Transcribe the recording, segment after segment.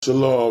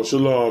Shalom,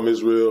 shalom,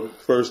 Israel.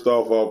 First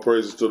off, all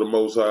praises to the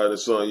Most High and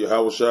His Son,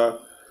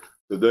 Yahushua.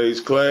 Today's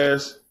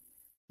class,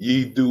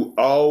 ye do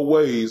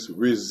always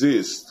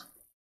resist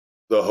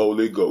the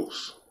Holy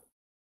Ghost.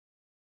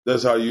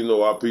 That's how you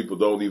know our people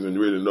don't even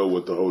really know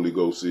what the Holy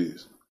Ghost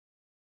is.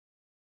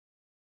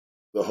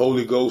 The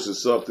Holy Ghost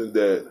is something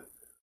that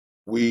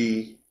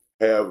we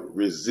have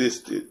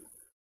resisted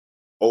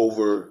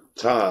over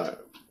time.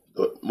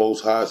 The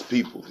Most High's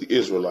people, the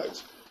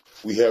Israelites,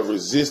 we have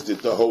resisted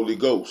the Holy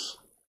Ghost.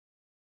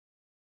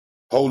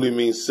 Holy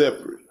means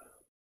separate.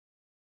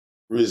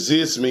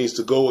 Resist means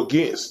to go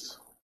against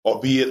or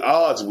be at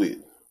odds with.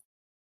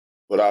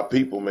 But our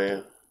people,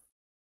 man,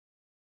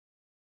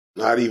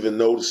 not even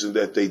noticing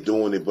that they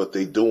doing it, but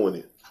they doing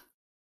it.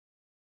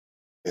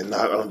 And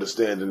not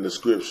understanding the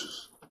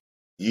scriptures.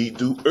 Ye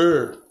do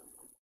err,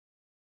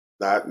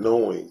 not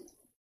knowing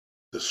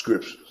the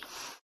scriptures.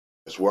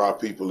 That's where our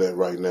people at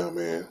right now,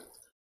 man.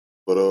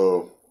 But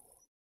we're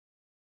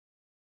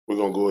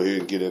going to go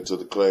ahead and get into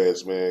the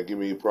class, man. Give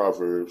me your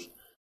Proverbs.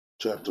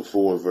 Chapter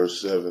 4 and verse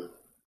 7.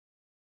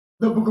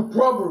 The book of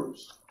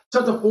Proverbs,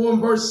 chapter 4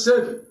 and verse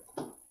 7.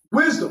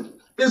 Wisdom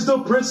is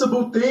the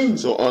principal thing.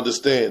 So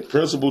understand,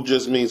 principle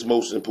just means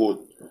most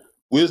important.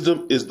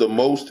 Wisdom is the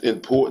most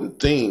important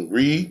thing.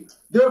 Read.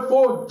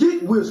 Therefore,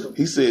 get wisdom.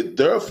 He said,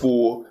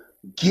 therefore,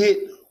 get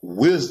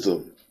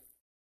wisdom.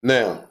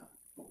 Now,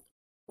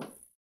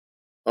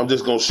 I'm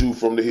just going to shoot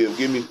from the hip.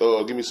 Give me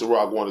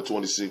Sirach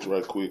 1-26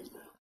 right quick.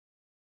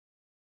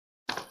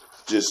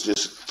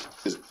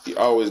 You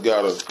always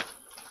got to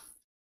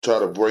try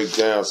to break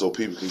down so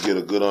people can get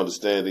a good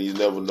understanding. You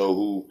never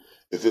know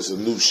if it's a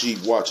new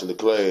sheep watching the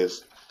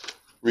class.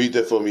 Read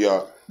that for me,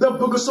 y'all. The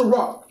book of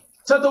Sirach,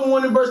 chapter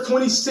 1 and verse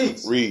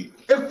 26. Read.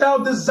 If thou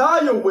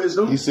desire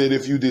wisdom. He said,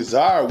 if you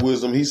desire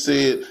wisdom, he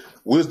said,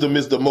 wisdom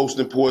is the most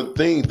important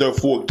thing.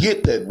 Therefore,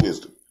 get that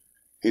wisdom.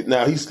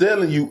 Now, he's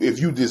telling you, if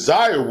you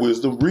desire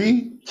wisdom,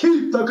 read.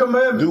 Keep the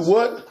commandments. Do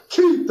what?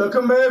 Keep the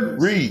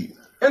commandments. Read.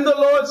 And the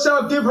Lord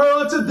shall give her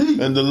unto thee.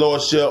 And the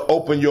Lord shall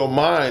open your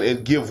mind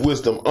and give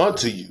wisdom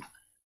unto you.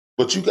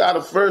 But you got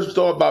to first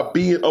start by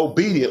being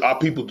obedient. Our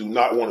people do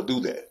not want to do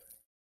that.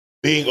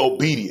 Being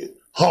obedient,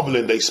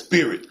 humbling their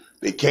spirit.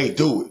 They can't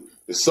do it.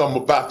 There's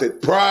something about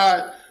that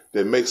pride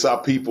that makes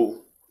our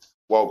people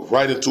walk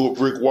right into a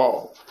brick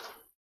wall.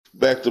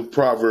 Back to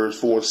Proverbs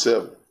 4 and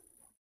 7.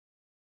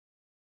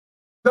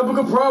 The book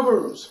of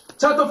Proverbs,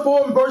 chapter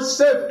 4 and verse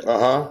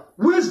 7.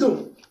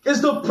 Wisdom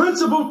is the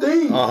principal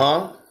thing.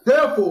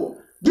 Therefore,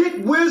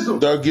 get wisdom.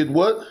 Get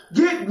what?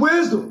 Get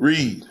wisdom.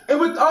 Read. And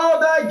with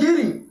all thy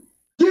getting,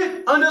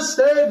 get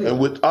understanding. And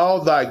with all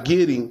thy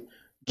getting,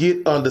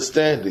 get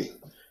understanding.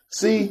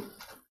 See,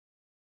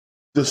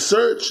 the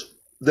search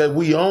that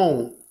we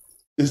own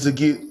is to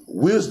get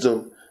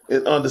wisdom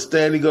and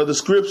understanding of the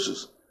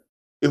scriptures.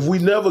 If we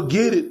never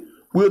get it,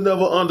 we'll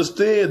never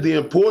understand the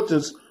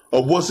importance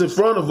of what's in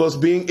front of us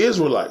being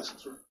Israelites,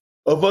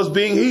 of us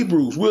being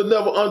Hebrews. We'll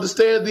never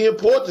understand the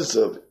importance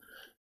of it.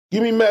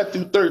 Give me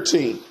Matthew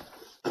 13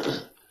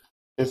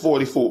 and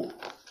 44.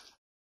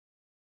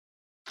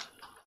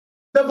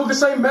 The book of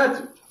St.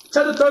 Matthew,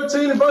 chapter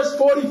 13 and verse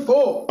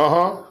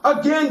 44.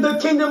 Again, the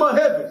kingdom of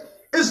heaven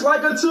is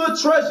like unto a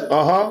treasure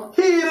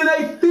hid in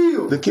a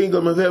field. The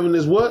kingdom of heaven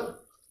is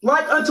what?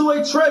 Like unto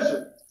a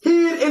treasure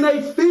hid in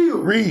a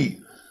field.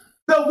 Read.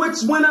 The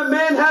which when a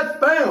man hath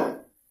found,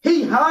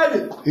 he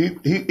hideth.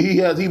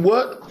 He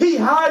what? He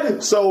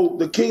hideth. So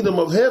the kingdom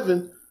of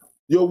heaven,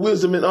 your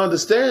wisdom and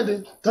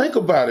understanding, think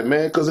about it,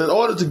 man, because in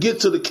order to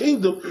get to the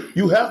kingdom,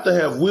 you have to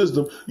have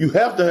wisdom, you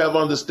have to have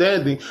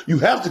understanding, you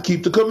have to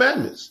keep the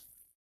commandments.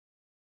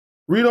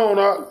 Read on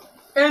out.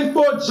 And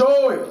for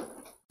joy,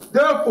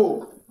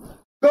 therefore,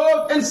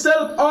 go and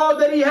sell all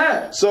that he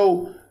hath.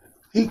 So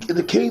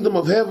the kingdom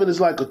of heaven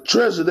is like a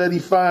treasure that he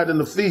find in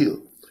the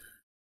field.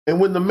 And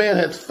when the man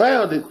had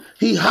found it,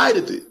 he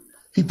hideth it.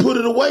 He put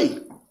it away.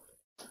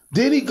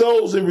 Then he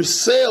goes and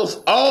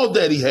resells all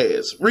that he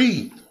has.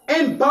 Read.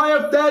 And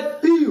buyeth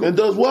that field. And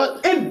does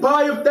what? And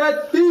buyeth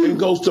that field. And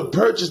goes to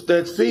purchase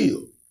that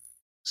field.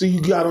 See, you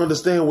got to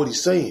understand what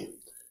he's saying.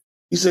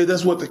 He said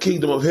that's what the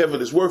kingdom of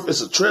heaven is worth. It's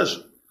a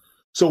treasure.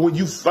 So when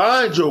you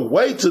find your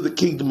way to the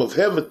kingdom of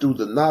heaven through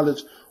the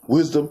knowledge,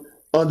 wisdom,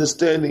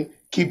 understanding,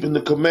 keeping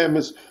the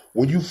commandments,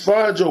 when you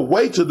find your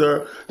way to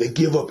there, they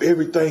give up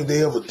everything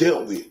they ever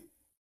dealt with.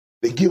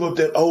 They give up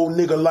that old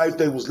nigga life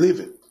they was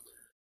living.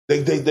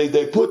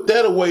 They put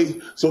that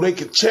away so they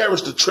can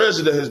cherish the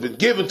treasure that has been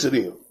given to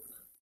them.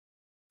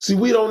 See,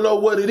 we don't know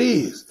what it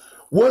is.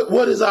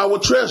 What is our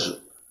treasure?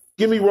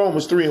 Give me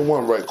Romans 3 and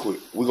 1 right quick.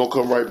 We're going to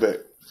come right back.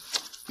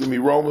 Give me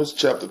Romans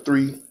chapter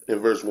 3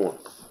 and verse 1.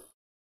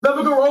 The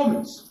book of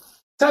Romans,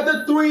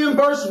 chapter 3 and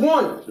verse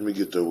 1. Let me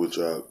get there with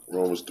y'all.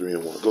 Romans 3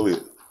 and 1. Go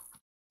ahead.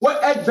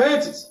 What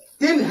advantage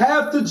then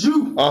have the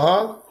Jew?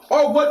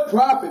 Or what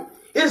profit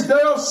is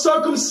there of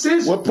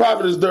circumcision? What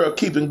profit is there of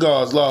keeping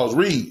God's laws?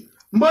 Read.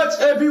 Much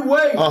every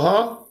way.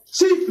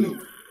 Chiefly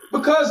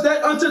because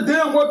that unto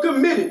them were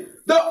committed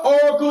the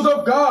oracles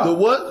of God. The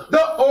what?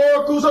 The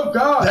oracles of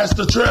God. That's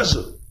the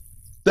treasure.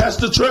 That's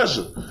the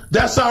treasure.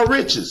 That's our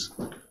riches.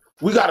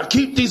 We got to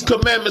keep these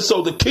commandments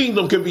so the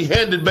kingdom can be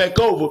handed back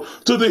over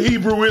to the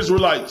Hebrew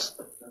Israelites.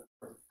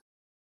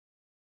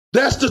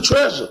 That's the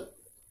treasure.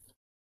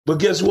 But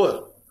guess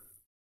what?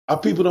 Our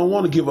people don't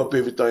want to give up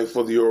everything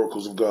for the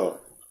oracles of God.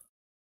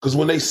 Because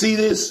when they see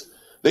this,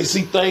 they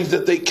see things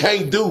that they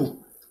can't do.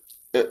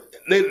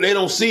 They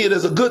don't see it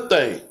as a good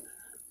thing.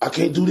 I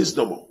can't do this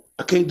no more.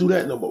 I can't do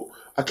that no more.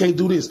 I can't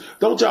do this.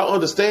 Don't y'all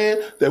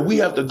understand that we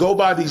have to go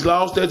by these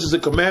laws, statutes,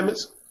 and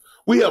commandments?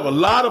 We have a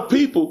lot of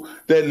people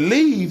that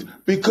leave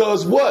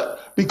because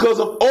what? Because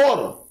of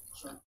order.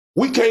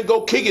 We can't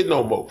go kick it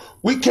no more.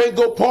 We can't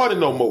go party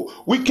no more.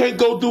 We can't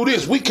go do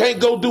this. We can't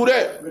go do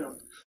that.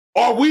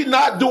 Are we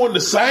not doing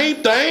the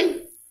same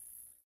thing?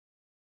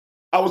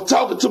 I was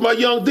talking to my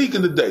young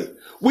deacon today.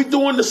 We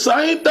doing the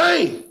same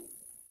thing.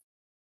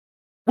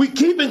 We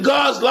keeping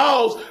God's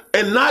laws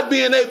and not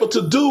being able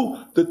to do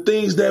the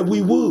things that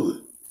we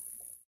would.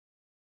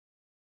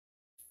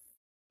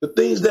 The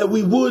things that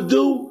we would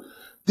do,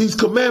 these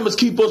commandments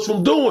keep us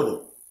from doing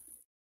them.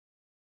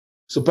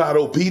 It's about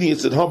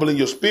obedience and humbling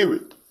your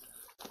spirit.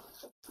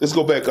 Let's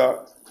go back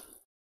up.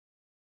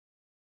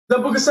 The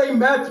book of St.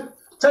 Matthew,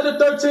 chapter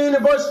 13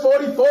 and verse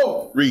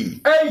 44.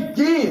 Read.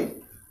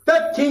 Again,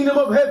 the kingdom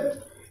of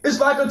heaven is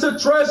like unto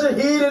treasure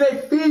hid in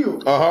a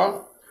field.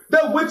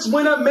 The which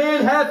when a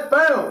man hath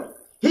found,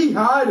 he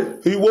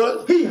hideth. He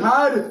what? He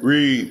hideth.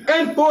 Read.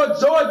 And for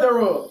joy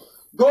thereof,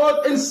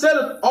 goeth and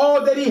selleth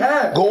all that he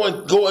hath. Go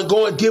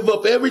and give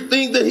up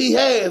everything that he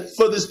had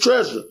for this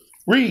treasure.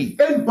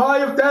 Read. And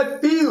buyeth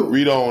that field.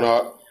 Read on,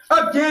 Art.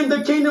 Again,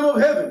 the kingdom of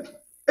heaven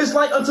is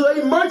like unto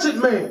a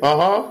merchant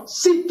man.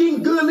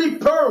 Seeking goodly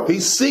pearls.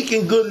 He's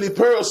seeking goodly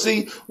pearls.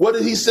 See, what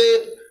did he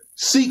say?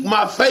 Seek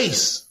my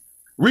face.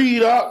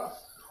 Read up.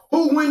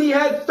 Who, when he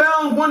had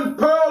found one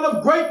pearl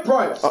of great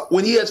price.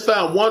 When he has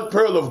found one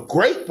pearl of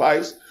great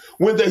price,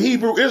 when the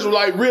Hebrew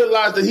Israelite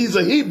realized that he's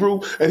a Hebrew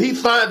and he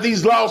find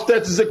these laws,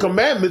 statutes, and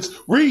commandments,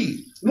 read.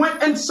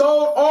 Went and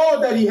sold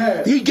all that he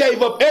had. He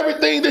gave up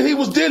everything that he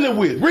was dealing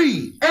with.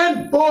 Read.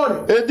 And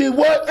bought it. And did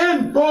what?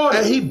 And bought it.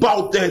 And he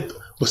bought that.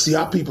 But see,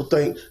 our people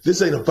think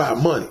this ain't about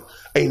money.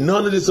 Ain't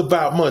none of this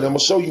about money. I'm going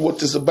to show you what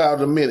this is about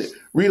in a minute.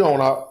 Read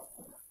on out.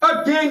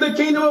 Again, the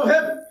kingdom of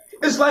heaven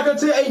is like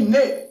unto a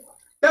net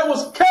that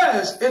was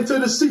cast into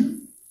the sea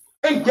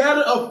and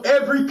gathered of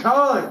every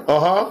kind.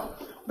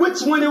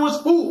 Which when it was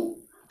full,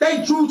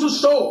 they drew to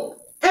shore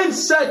and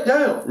sat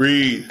down.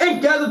 Read.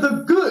 And gathered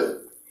the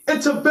good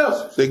into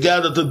vessels. They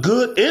gathered the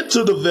good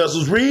into the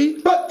vessels.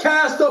 Read. But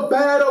cast the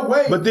bad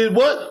away. But did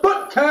what?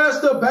 But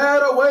cast the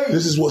bad away.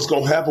 This is what's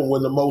going to happen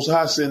when the Most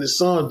High send his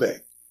son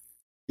back.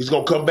 He's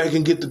going to come back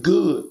and get the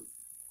good.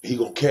 He's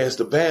going to cast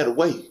the bad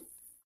away.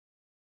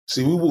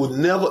 See, we will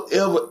never,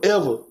 ever,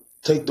 ever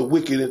take the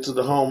wicked into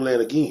the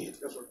homeland again.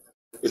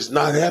 It's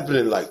not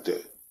happening like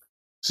that.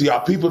 See,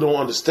 our people don't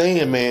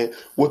understand, man,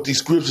 what these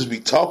scriptures be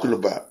talking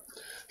about.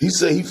 He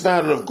said he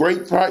found it of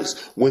great price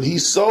when he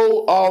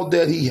sold all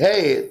that he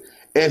had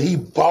and he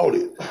bought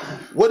it.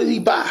 What did he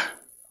buy?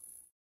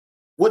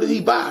 What did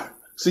he buy?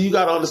 See, you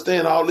got to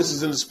understand all this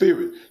is in the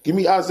spirit. Give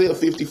me Isaiah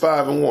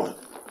 55 and 1.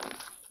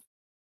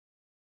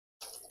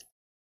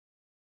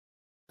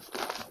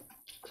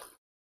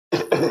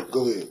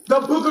 Go ahead. The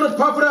book of the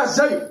prophet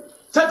Isaiah,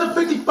 chapter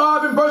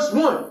 55 and verse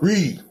 1.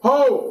 Read.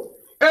 Ho,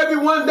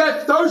 everyone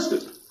that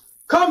thirsteth,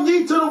 come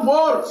ye to the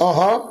waters.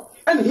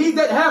 And he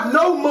that hath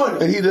no money.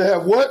 And he that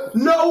have what?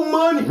 No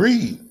money.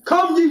 Read.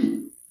 Come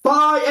ye,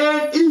 buy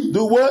and eat.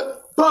 Do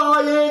what?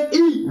 Buy and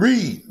eat.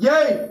 Read.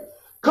 Yea,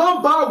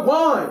 come buy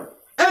wine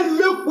and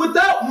milk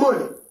without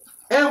money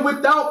and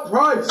without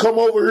price. Come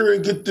over here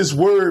and get this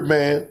word,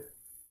 man.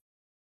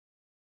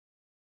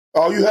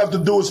 All you have to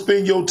do is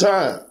spend your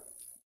time.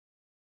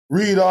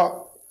 Read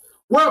up.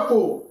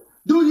 Wherefore,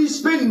 do ye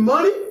spend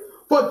money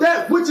for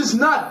that which is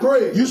not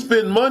bread? You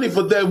spend money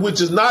for that which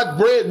is not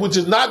bread, which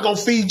is not going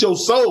to feed your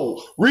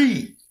soul.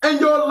 Read. And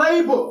your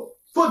labor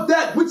for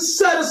that which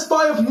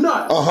satisfieth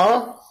not.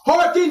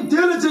 Hearken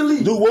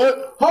diligently. Do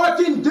what?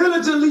 Hearken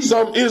diligently.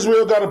 Some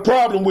Israel got a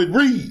problem with.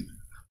 Read.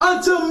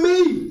 Unto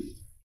me,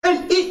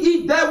 and eat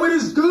ye that which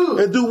is good.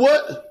 And do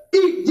what?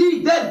 Eat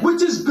ye that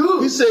which is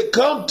good. He said,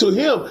 come to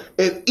him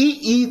and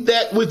eat ye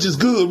that which is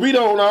good. Read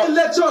on out. And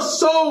let your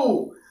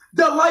soul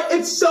delight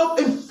itself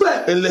in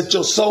fat. And let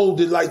your soul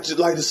delight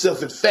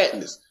itself in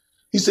fatness.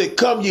 He said,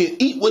 come ye and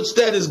eat which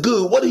that is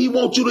good. What did he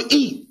want you to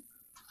eat?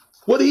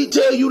 What did he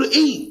tell you to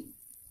eat?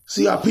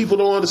 See, our people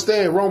don't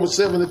understand Romans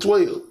 7 and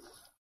 12.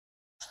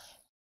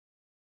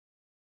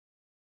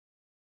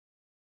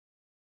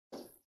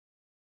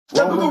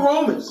 The book of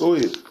Romans. Go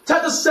ahead.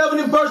 Chapter 7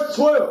 and verse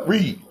 12.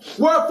 Read.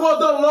 Wherefore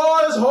the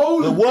law is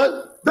holy. The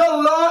what? The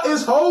law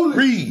is holy.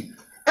 Read.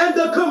 And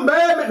the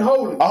commandment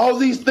holy. All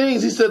these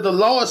things, he said the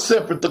law is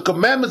separate. The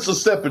commandments are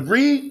separate.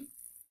 Read.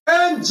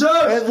 And just.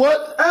 And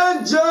what?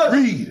 And just.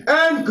 Read.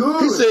 And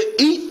good. He said,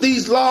 eat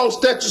these laws,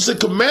 statutes, and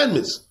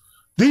commandments.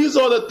 These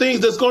are the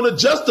things that's going to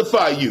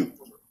justify you.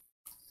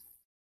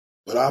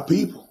 But our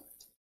people,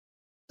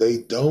 they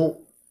don't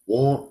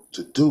want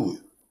to do it.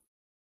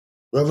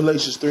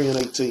 Revelations 3 and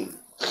 18.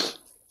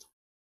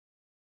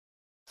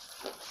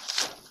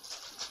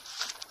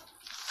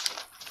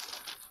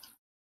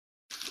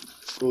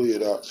 Go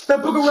ahead, Doc. The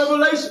book of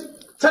Revelation,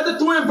 chapter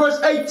 3 and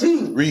verse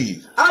 18.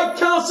 Read. I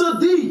counsel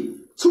thee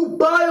to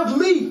buy of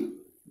me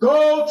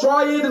gold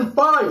tried in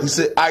fire. He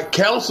said, I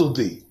counsel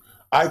thee.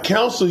 I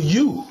counsel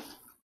you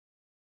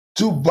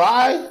to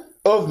buy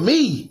of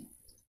me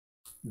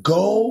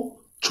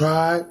gold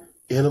tried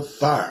in a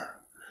fire.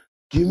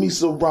 Give me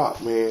some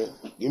rock, man.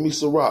 Give me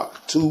some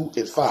rock. 2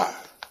 and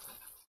 5.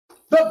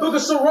 The book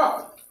of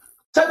Sirach,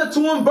 chapter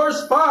 2 and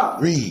verse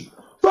 5. Read.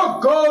 For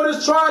gold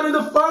is tried in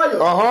the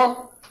fire.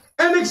 Uh-huh.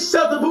 And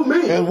acceptable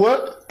men. And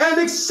what? And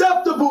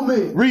acceptable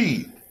men.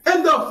 Read.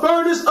 In the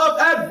furnace of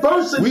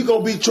adversity. We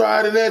gonna be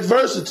tried in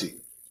adversity.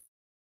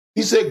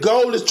 He said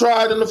gold is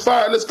tried in the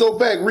fire. Let's go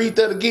back. Read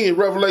that again.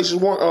 Revelation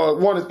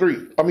 1 and 3.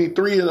 I mean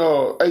 3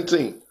 and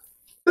 18.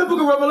 The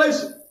book of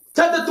Revelation,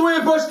 chapter 3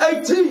 and verse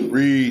 18.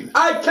 Read.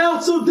 I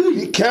counsel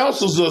thee. He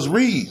counsels us.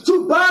 Read.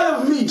 To buy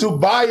of me. To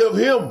buy of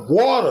him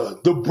water,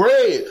 the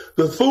bread,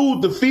 the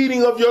food, the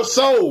feeding of your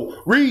soul.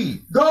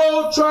 Read.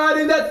 Gold tried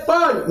in that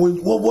fire.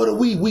 What are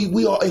we?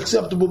 We are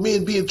acceptable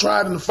men being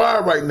tried in the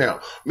fire right now.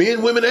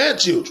 Men, women, and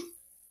children.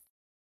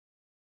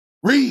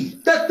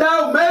 Read. That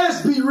thou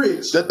mayest be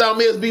rich. That thou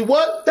mayest be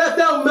what? That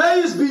thou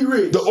mayest be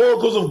rich. The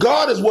oracles of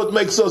God is what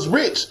makes us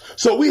rich.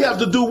 So we have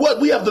to do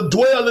what? We have to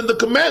dwell in the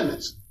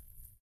commandments.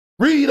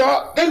 Read,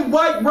 in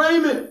white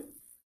raiment,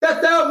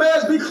 that thou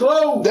mayest be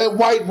clothed. That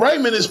white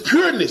raiment is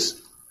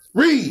pureness.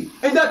 Read.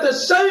 And that the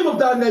shame of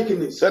thy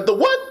nakedness. That the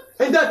what?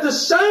 And that the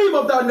shame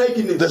of thy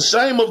nakedness. The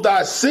shame of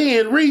thy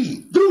sin.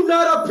 Read. Do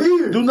not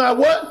appear. Do not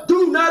what?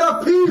 Do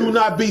not appear. Do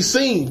not be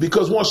seen.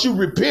 Because once you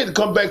repent,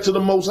 come back to the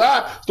Most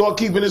High, start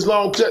keeping his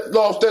law,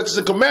 statutes,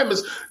 and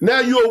commandments,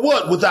 now you are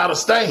what? Without a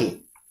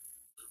stain.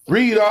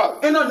 Read,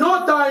 and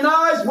anoint thine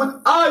eyes with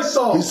eye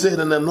salve. He said,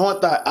 and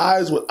anoint thy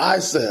eyes with eye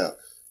salve.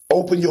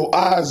 Open your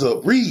eyes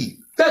up. Read.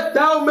 That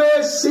thou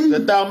mayest see.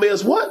 That thou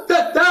mayest what?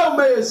 That thou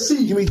mayest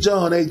see. Give me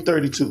John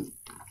 8:32.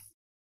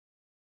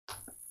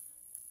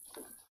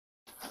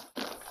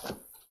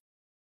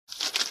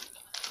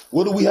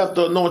 What do we have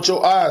to anoint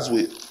your eyes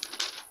with?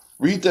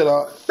 Read that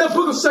out. The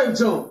book of St.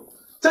 John,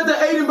 chapter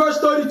 8 and verse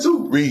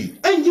 32. Read.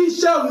 And ye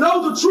shall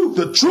know the truth.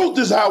 The truth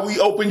is how we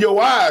open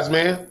your eyes,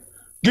 man.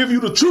 Give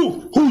you the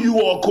truth, who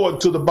you are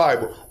according to the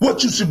Bible,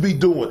 what you should be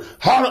doing,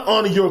 how to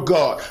honor your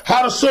God,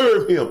 how to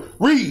serve him.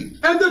 Read.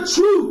 And the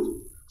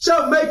truth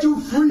shall make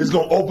you free. It's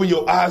going to open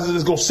your eyes and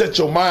it's going to set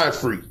your mind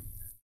free.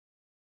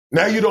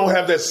 Now you don't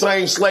have that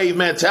same slave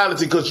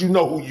mentality because you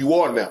know who you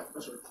are now.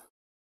 That's right.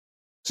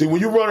 See,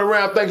 when you run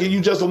around thinking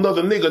you just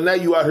another nigga, now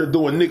you out here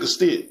doing nigga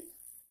still.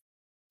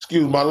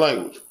 Excuse my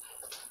language.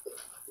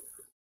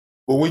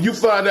 But when you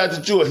find out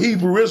that you're a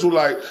Hebrew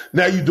Israelite,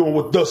 now you're doing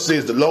what thus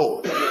says the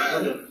Lord.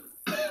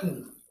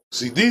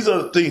 See, these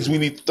are the things we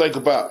need to think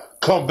about.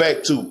 Come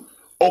back to.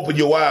 Open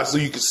your eyes so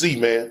you can see,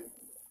 man.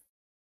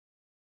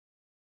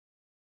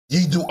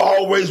 Ye do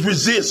always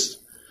resist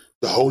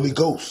the Holy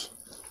Ghost.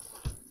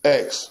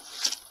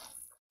 Acts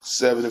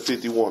 7 and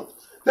 51.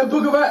 The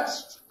book of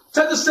Acts,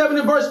 chapter 7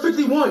 and verse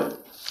 51.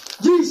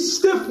 Ye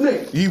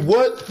stiff-necked. Ye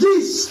what?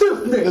 Ye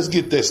stiff-necked. Let's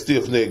get that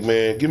stiff-neck,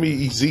 man. Give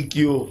me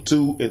Ezekiel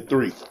 2 and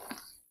 3.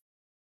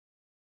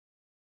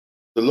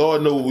 The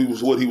Lord knew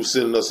what he was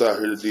sending us out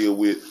here to deal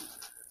with.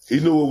 He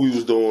knew what we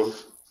was doing.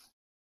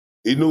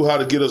 He knew how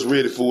to get us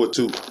ready for it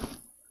too.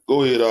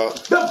 Go ahead,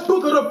 The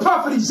book of the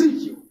prophet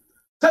Ezekiel,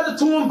 chapter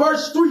 2 and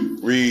verse 3.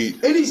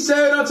 Read. And he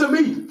said unto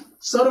me,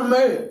 Son of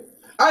man,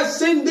 I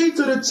send thee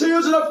to the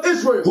children of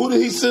Israel. Who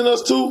did he send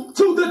us to?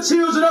 To the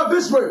children of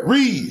Israel.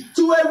 Read.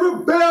 To a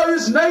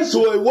rebellious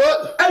nation. To a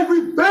what? A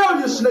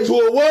rebellious nation. To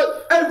a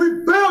what? A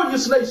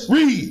rebellious nation.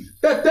 Read.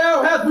 That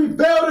thou hast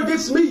rebelled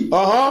against me.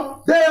 Uh-huh.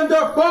 They and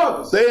their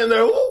fathers. They and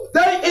their who?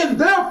 They and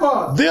their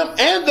fathers. Them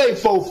and their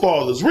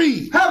forefathers.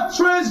 Read. Have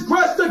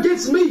transgressed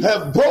against me.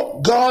 Have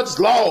broke God's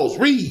laws.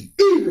 Read.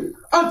 Even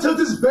until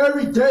this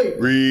very day.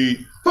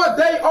 Read. For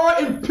they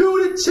are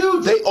imputed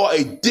children. They are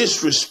a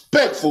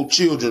disrespectful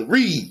children.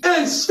 Read.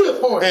 And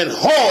stiff-hearted. And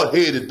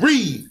hard-headed.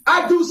 Read.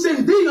 I do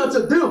send thee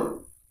unto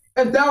them,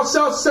 and thou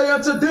shalt say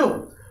unto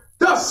them,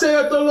 Thus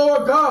saith the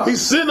Lord God. He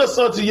sent us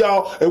unto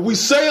y'all, and we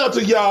say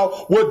unto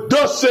y'all what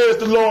thus says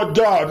the Lord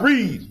God.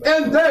 Read.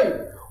 And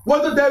they,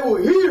 whether they will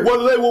hear.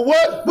 Whether they will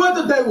what?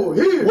 Whether they will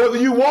hear. Whether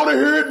you want to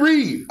hear it,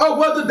 read. Or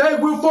whether they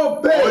will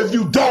forbear. Or if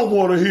you don't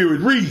want to hear it,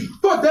 read.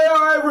 For they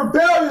are a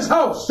rebellious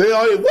house. They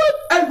are a what?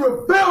 A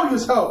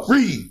rebellious house.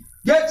 Read.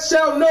 Yet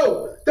shall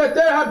know that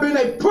there have been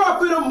a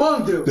prophet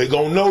among them. They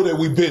gonna know that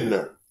we've been there.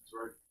 That's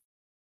right.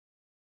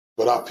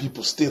 But our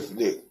people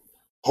stiff-necked,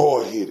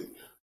 hard-headed.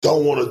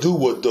 Don't want to do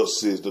what thus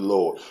says the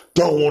Lord.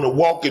 Don't want to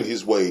walk in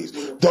his ways.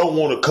 Don't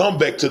want to come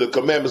back to the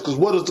commandments. Because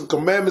what does the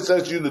commandments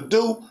ask you to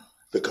do?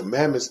 The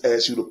commandments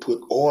ask you to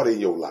put order in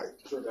your life.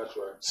 Sure, that's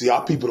right. See,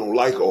 our people don't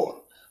like order.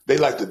 They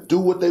like to do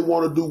what they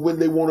want to do, when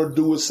they want to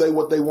do it, say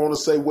what they want to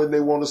say, when they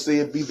want to say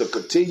it, be the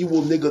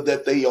continual nigga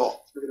that they are.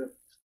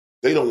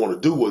 They don't want to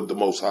do what the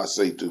Most High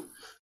say to.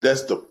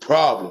 That's the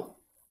problem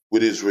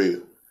with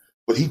Israel.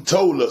 But he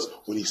told us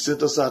when he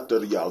sent us out there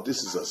to y'all,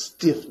 this is a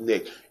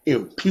stiff-necked,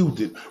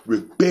 imputed,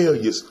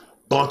 rebellious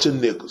bunch of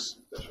niggas.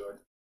 That's right.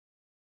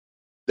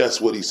 That's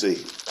what he said.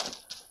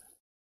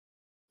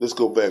 Let's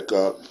go back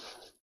up.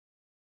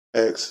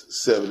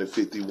 Acts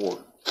 7:51.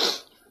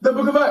 The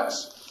book of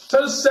Acts,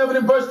 chapter 7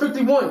 and verse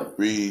 51.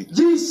 Read.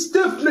 Ye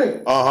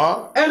stiff-necked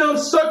and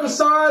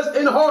uncircumcised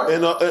in heart.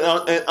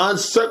 And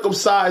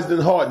uncircumcised in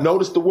heart.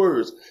 Notice the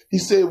words. He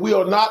said we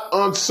are not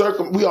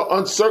we are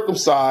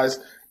uncircumcised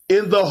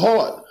in the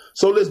heart.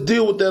 So let's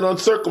deal with that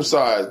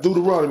uncircumcised.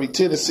 Deuteronomy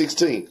 10 and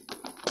 16.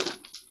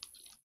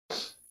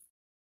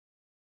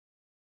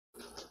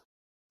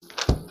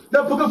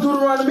 The book of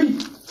Deuteronomy,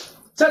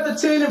 chapter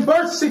 10 and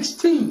verse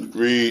 16.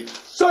 Read.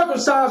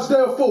 Circumcise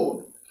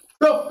therefore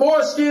the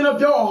foreskin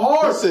of your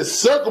heart. It says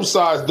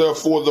circumcise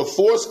therefore the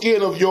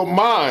foreskin of your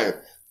mind.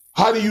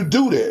 How do you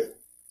do that?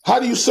 How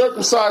do you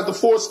circumcise the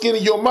foreskin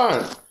of your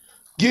mind?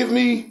 Give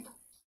me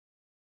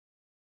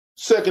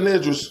 2nd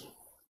Esdras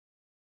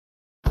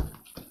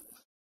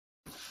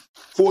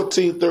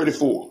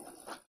 14:34.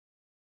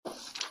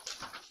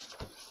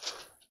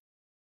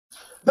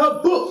 The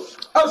book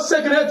of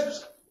 2nd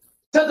Esdras,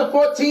 chapter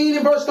 14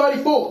 and verse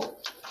 34.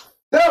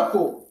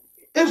 Therefore,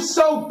 if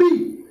so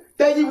be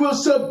that you will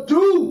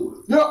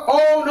subdue your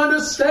own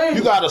understanding.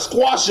 You got to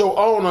squash your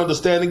own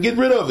understanding. Get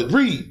rid of it.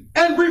 Read.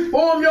 And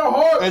reform your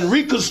heart. And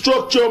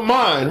reconstruct your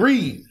mind.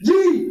 Read.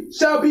 Ye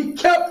shall be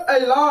kept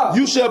alive.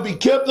 You shall be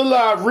kept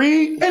alive.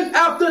 Read. And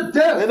after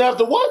death. And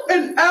after what?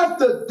 And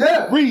after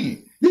death.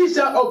 Read. Ye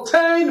shall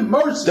obtain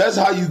mercy. That's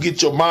how you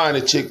get your mind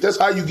in check. That's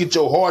how you get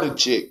your heart in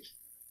check.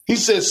 He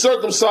said,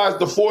 circumcise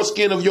the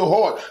foreskin of your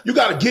heart. You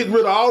got to get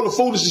rid of all the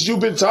foolishness you've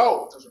been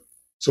taught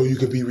so you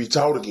can be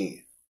retaught again.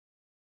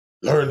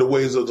 Learn the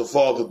ways of the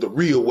Father, the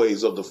real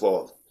ways of the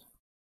Father.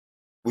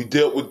 We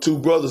dealt with 2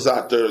 brothers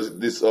out there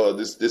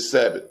this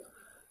Sabbath.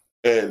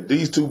 And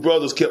these 2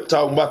 brothers kept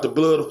talking about the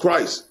blood of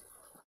Christ.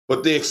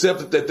 But they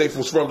accepted that they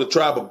was from the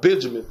tribe of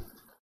Benjamin.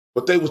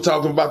 But they was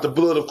talking about the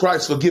blood of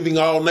Christ forgiving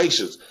all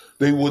nations.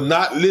 They would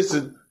not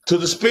listen to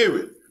the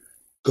Spirit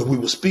because we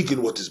were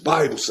speaking what this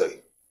Bible say.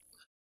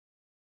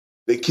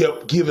 They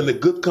kept giving a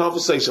good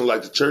conversation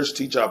like the church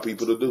teach our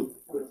people to do.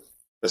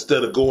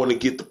 Instead of going and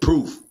get the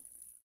proof.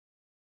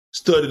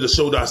 Study to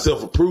show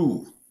thyself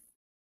approved.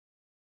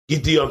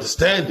 Get the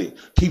understanding.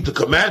 Keep the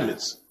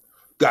commandments.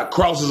 Got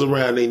crosses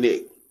around their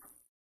neck.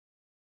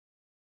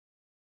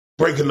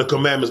 Breaking the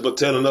commandments but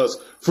telling us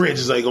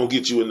fringes ain't going to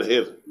get you into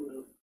heaven.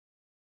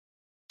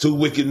 2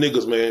 wicked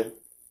niggas, man.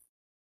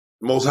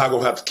 The Most High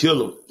going to have to kill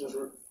them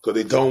because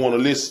they don't want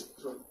to listen.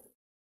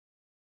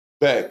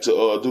 Back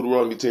to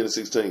Deuteronomy 10 and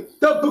 16.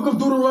 The book of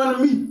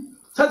Deuteronomy,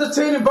 chapter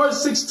 10 and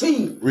verse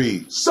 16.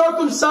 Read.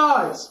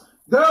 Circumcise,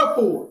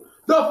 therefore,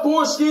 the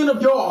foreskin of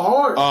your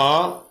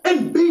heart,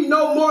 and be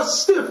no more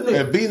stiff-necked.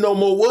 And be no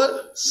more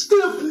what?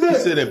 Stiff-necked.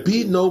 He said, and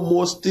be no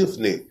more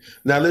stiff-necked.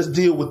 Now let's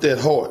deal with that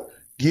heart.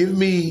 Give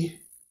me,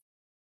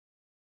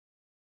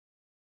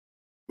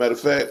 matter of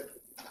fact,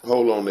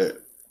 hold on that.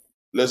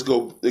 Let's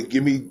go,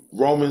 give me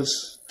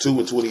Romans 2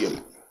 and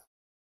 28.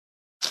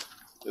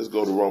 Let's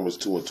go to Romans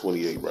 2 and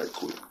 28 right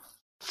quick.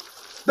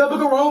 The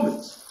book of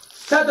Romans,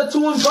 chapter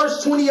 2 and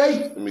verse 28.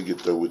 Let me get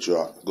there with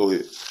y'all. Go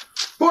ahead.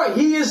 For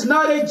he is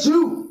not a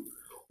Jew,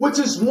 which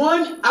is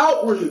one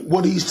outwardly.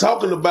 What he's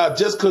talking about,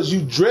 just because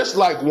you dress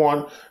like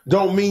one,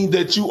 don't mean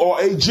that you are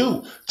a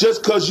Jew.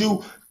 Just because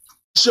you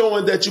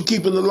showing that you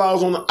keeping the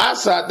laws on the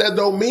outside, that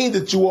don't mean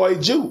that you are a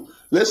Jew.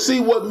 Let's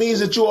see what means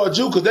that you are a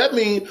Jew, because that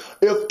means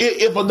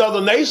if another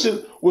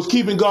nation was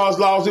keeping God's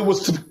laws, it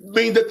was to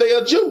mean that they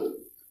are Jew.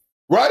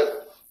 Right?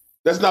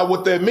 That's not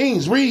what that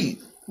means. Read.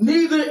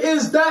 Neither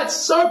is that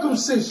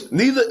circumcision.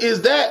 Neither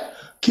is that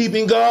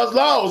keeping God's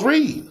laws.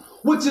 Read.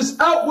 Which is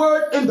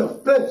outward in the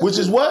flesh. Which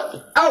is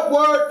what?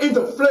 Outward in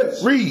the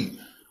flesh. Read.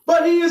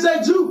 But he is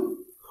a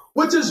Jew,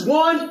 which is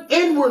one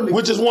inwardly.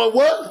 Which is one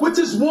what? Which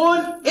is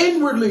one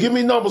inwardly. Give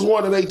me Numbers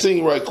 1 and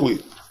 18 right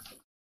quick.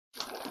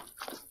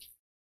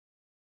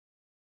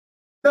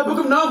 The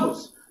book of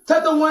Numbers,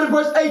 chapter 1 and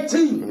verse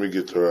 18. Let me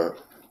get to that.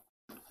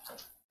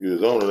 You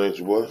was on it, ain't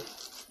you, boy?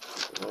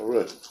 All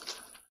right.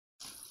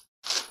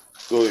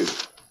 Go ahead.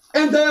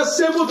 And they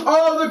assembled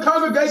all the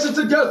congregation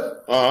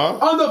together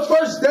on the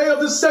first day of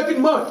the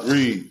second month.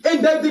 Read.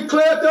 And they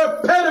declared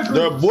their pedigree.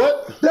 Their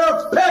what?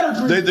 Their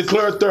pedigree. They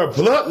declared their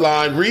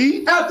bloodline.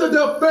 Read. After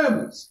their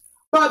families.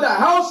 By the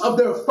house of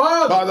their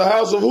fathers. By the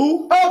house of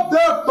who? Of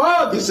their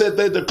fathers. He said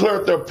they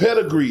declared their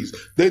pedigrees.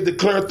 They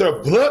declared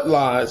their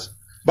bloodlines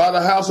by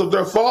the house of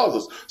their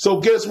fathers. So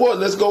guess what?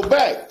 Let's go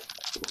back.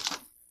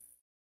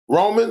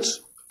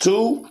 Romans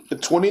 2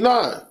 and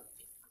 29.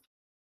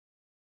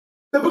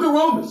 The book of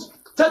Romans,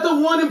 chapter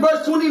 1 and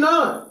verse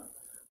 29.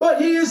 But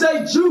he is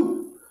a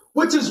Jew,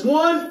 which is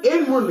one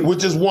inwardly.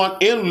 Which is one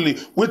inwardly,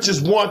 which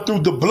is one through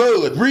the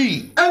blood.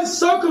 Read. And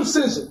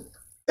circumcision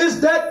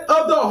is that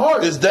of the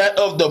heart. Is that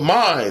of the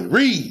mind.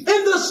 Read.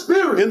 In the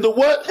spirit. In the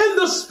what? In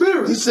the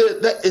spirit. He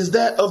said that is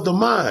that of the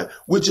mind,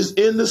 which is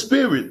in the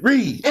spirit.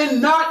 Read.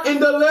 And not in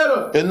the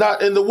letter. And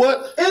not in the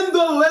what? In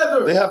the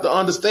letter. They have to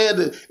understand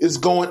that it's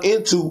going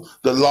into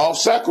the law of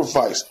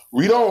sacrifice.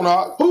 Read on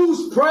out.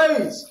 Whose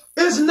praise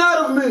is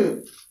not of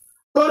men,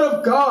 but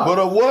of God. But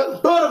of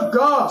what? But of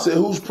God. Say,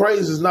 whose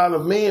praise is not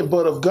of men,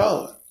 but of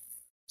God.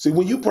 See,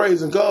 when you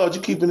praising God,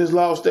 you're keeping his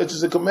law,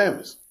 statutes, and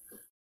commandments.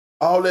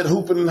 All that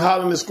hooping and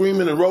hollering and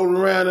screaming and rolling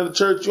around in the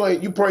church,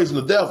 you praising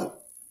the devil.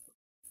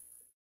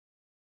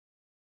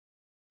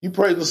 You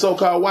praising the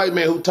so-called white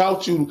man who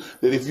taught you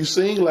that if you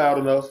sing loud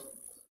enough,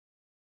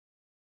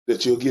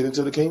 that you'll get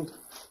into the kingdom.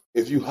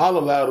 If you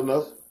holler loud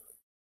enough,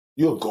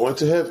 you'll go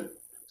into heaven.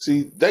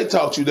 See, they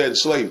taught you that in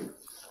slavery.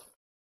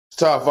 It's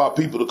time for our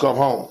people to come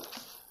home.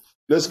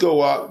 Let's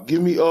go out.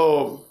 Give me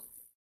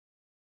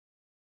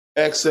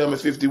Acts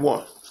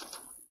 7:51.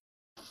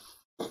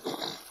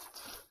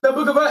 The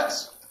book of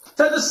Acts,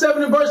 chapter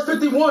 7 and verse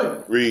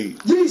 51. Read.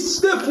 Ye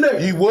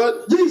stiff-necked. Ye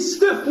what? Ye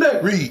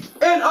stiff-necked. Read.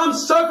 And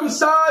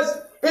uncircumcised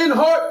in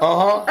heart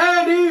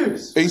and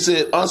ears. He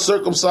said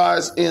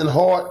uncircumcised in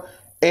heart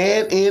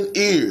and in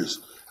ears.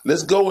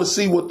 Let's go and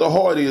see what the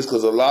heart is,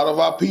 because a lot of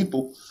our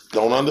people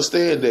don't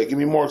understand that. Give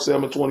me Mark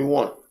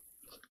 7:21.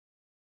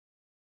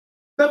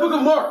 The book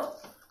of Mark,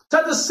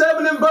 chapter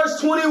 7 and verse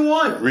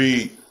 21.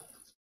 Read.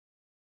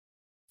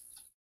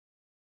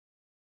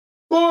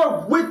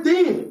 For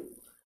within,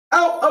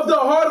 out of the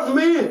heart of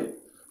men,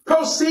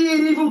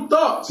 proceed evil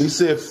thoughts. He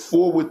said,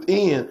 for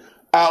within,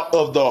 out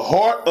of the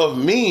heart of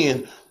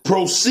men,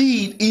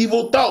 proceed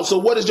evil thoughts. So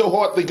what is your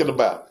heart thinking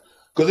about?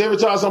 Because every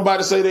time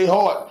somebody say they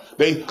heart,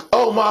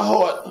 oh my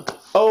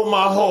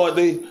heart,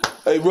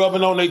 they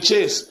rubbing on their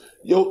chest.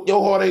 Your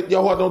heart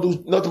don't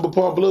do nothing but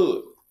pump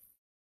blood.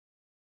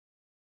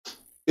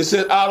 It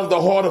said, out of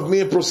the heart of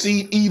men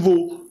proceed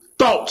evil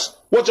thoughts.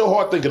 What your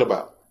heart thinking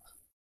about?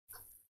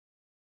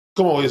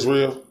 Come on,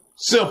 Israel.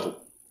 Simple.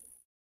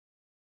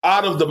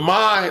 Out of the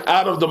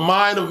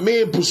mind of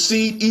men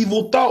proceed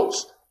evil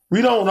thoughts.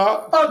 Read on,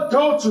 huh?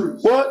 Adultery.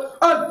 What?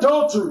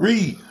 Adultery.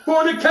 Read.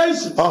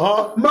 Fornication.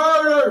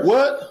 Murder.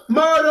 What?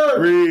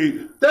 Murder.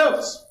 Read.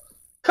 Thefts.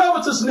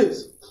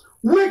 Covetousness.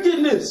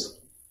 Wickedness.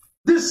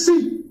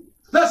 Deceit.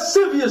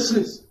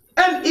 Lasciviousness.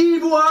 An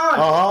evil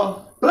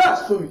eye.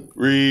 Blasphemy.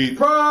 Read.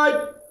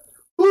 Pride.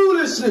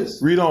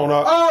 Foolishness. Read on,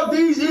 huh? All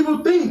these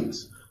evil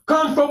things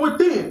come from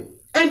within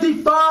and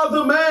defile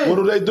the man.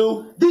 What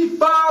do?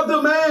 Defile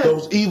the man.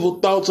 Those evil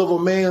thoughts of a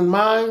man's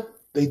mind,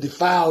 they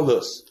defile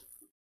us.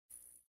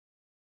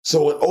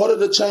 So in order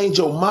to change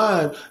your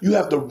mind, you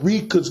have to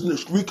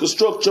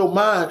reconstruct your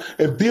mind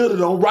and build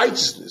it on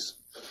righteousness.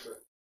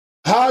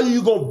 How are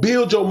you going to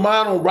build your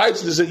mind on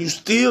righteousness and you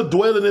still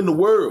dwelling in the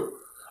world?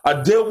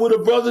 I dealt with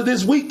a brother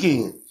this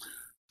weekend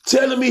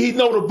telling me he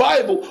know the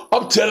Bible.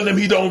 I'm telling him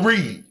he don't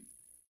read.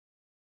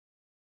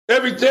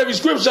 Every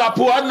scripture I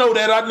pull, I know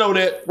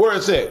that. Where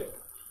it's at?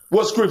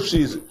 What scripture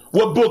is it?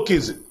 What book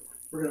is it?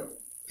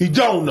 He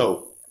don't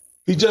know.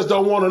 He just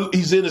don't want to.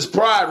 He's in his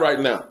pride right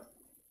now.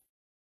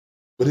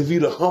 But if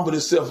he'd have humbled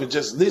himself and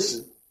just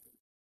listened,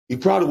 he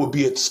probably would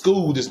be at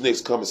school this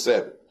next coming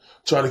Sabbath,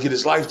 trying to get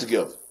his life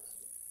together.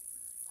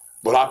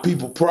 But our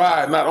people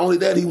pride. Not only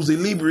that, he was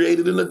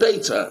inebriated in the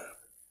daytime.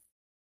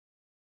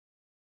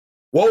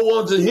 Woe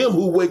unto him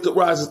who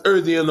rises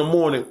early in the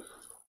morning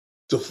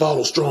to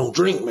follow strong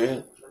drink,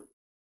 man.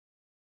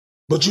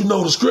 But you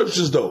know the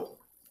scriptures, though.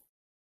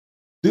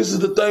 This is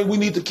the thing we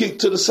need to kick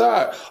to the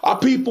side. Our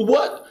people,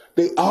 what?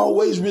 They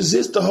always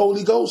resist the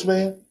Holy Ghost,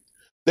 man.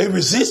 They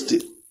resist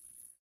it.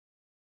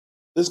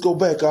 Let's go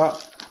back,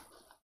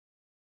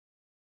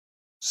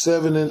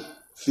 7 and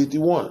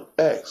 51.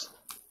 Acts.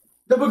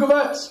 The book of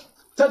Acts,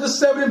 chapter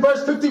 7 and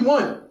verse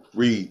 51.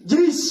 Read.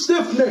 Ye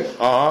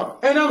stiff-necked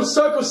and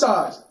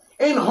uncircumcised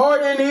in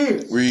heart and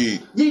ears.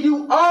 Read. Ye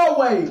do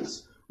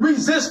always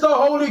resist the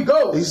Holy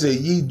Ghost. He said,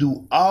 ye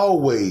do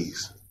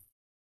always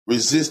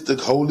resist the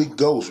Holy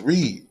Ghost.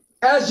 Read.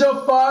 As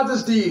your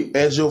fathers did.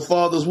 As your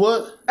fathers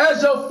what?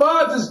 As your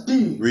fathers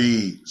did.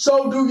 Read.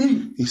 So do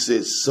ye. He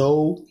said,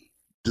 so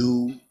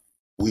do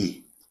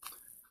we.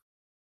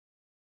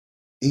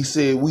 He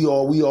said, we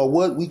are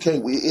what? We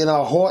in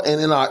our heart and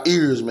in our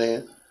ears,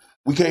 man.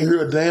 We can't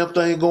hear a damn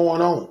thing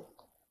going on.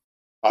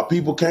 Our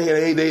people can't,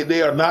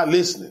 they are not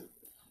listening.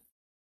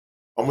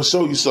 I'm going to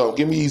show you something.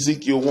 Give me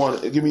Ezekiel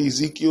 1. Give me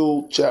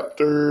Ezekiel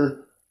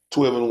chapter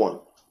 12 and 1.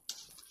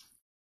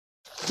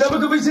 The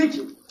book of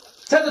Ezekiel,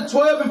 chapter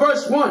 12 and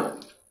verse 1.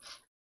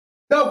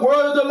 The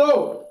word of the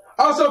Lord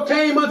also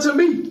came unto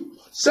me,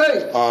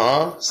 saying,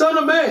 Son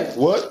of man.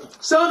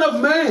 What? Son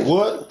of man.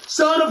 What?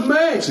 Son of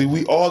man. See,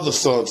 we are the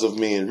sons of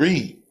men.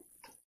 Read.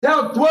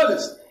 Thou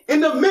dwellest in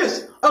the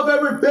midst of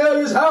a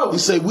rebellious house. He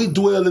say we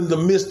dwell in the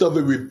midst of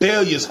a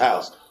rebellious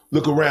house.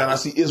 Look around. I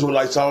see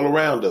Israelites all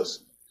around us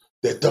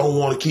that don't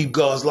want to keep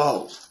God's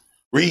laws.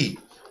 Read.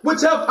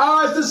 Which have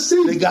eyes to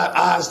see. They got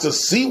eyes to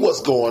see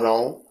what's going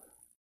on,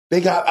 They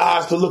got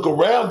eyes to look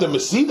around them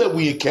and see that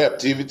we in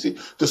captivity,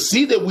 to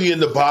see that we in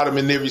the bottom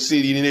in every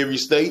city and in every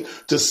state,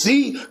 to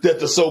see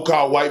that the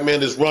so-called white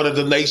man is running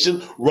the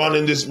nation,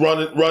 running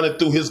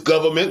through his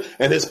government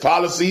and his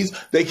policies.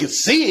 They can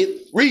see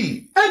it,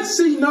 read. And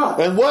see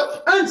not. And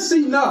what? And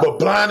see not. But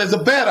blind as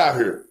a bat out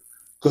here,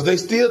 because they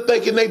still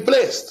thinking they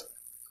blessed.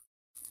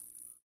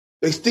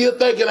 They still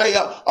thinking, hey,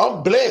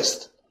 I'm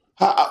blessed.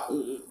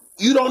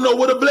 You don't know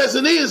what a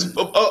blessing is,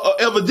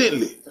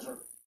 evidently.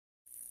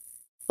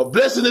 A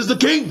blessing is the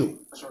kingdom.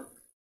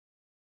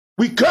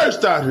 We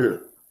cursed out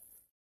here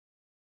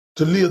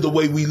to live the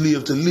way we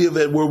live, to live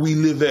at where we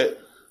live at,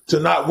 to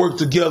not work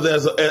together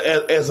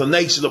as a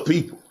nation of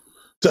people,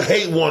 to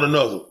hate one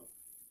another.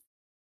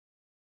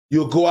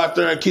 You'll go out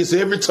there and kiss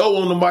every toe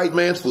on the white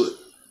man's foot,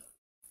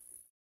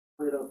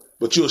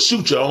 but you'll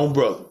shoot your own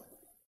brother.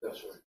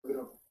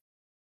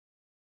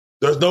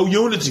 There's no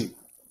unity.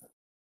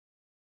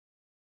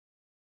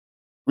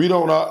 Read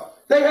on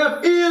out. They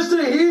have ears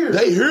to hear.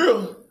 They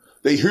hear.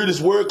 They hear this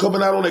word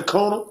coming out on their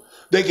corner.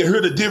 They can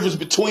hear the difference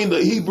between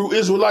the Hebrew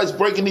Israelites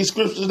breaking these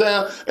scriptures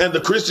down and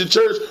the Christian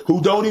church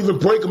who don't even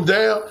break them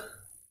down.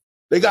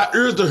 They got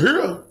ears to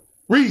hear.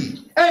 Read.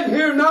 And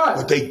hear not.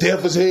 But they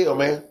deaf as hell,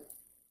 man.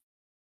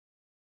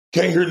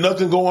 Can't hear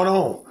nothing going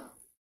on.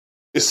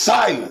 It's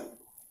silent.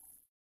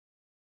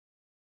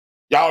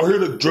 Y'all hear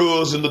the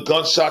drugs and the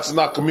gunshots in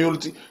our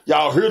community.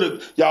 Y'all hear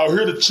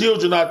the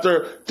children out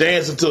there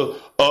dancing to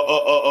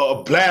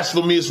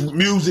blasphemous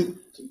music.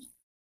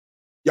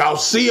 Y'all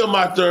see them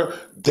out there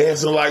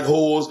dancing like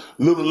whores,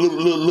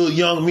 little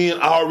young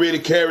men already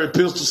carrying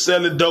pistols,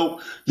 selling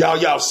dope.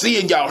 Y'all see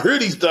and y'all hear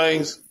these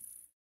things,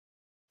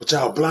 but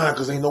y'all blind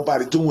because ain't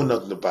nobody doing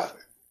nothing about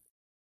it.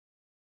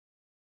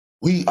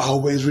 We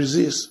always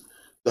resist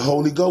the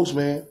Holy Ghost,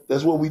 man.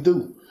 That's what we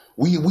do.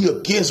 We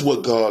against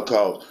what God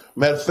calls.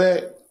 Matter of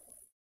fact,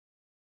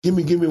 give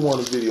me one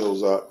of the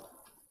videos out,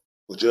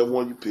 whichever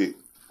one you pick.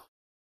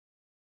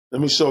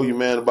 Let me show you,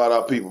 man, about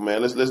our people,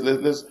 man.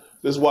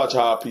 Let's watch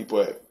how our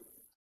people act.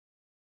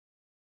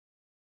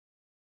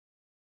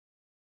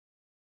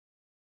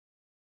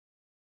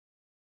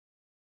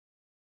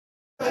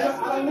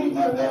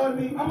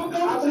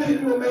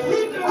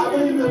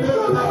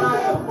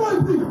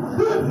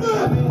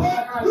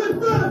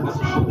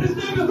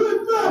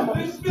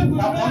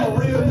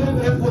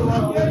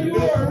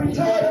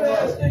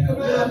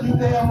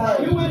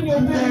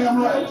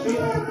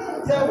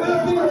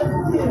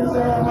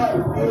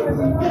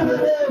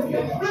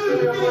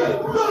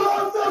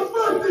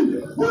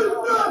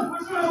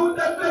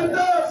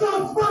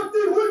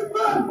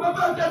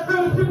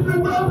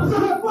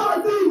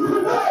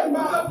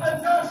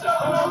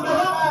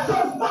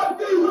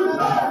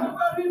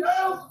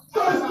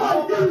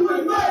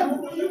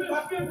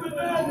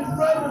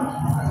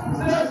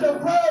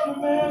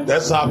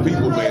 That's our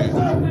people,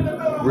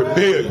 man.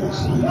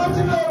 Rebellious.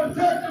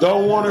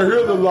 Don't want to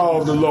hear the law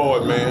of the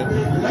Lord, man.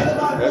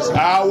 That's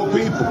our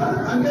people.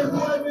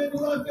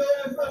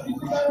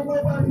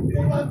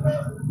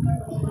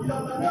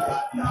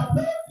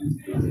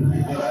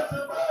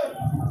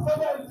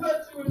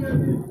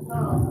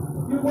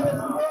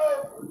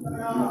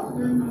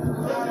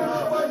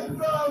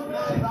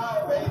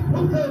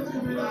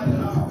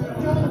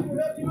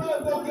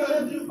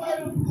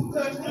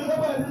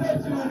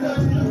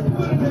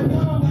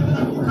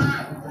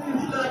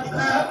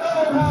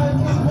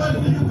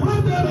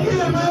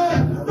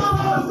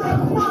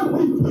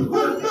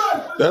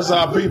 That's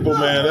our people,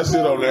 man. That's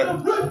it on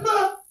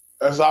that.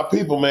 That's our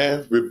people,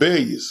 man.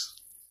 Rebellious.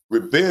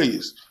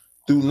 Rebellious.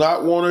 Do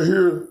not want to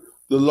hear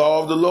the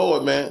law of the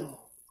Lord, man.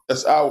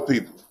 That's our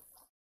people.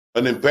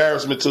 An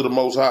embarrassment to the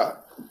Most High.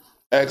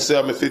 Acts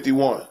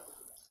 7:51.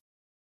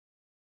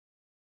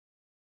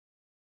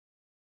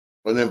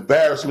 An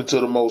embarrassment to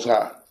the Most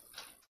High.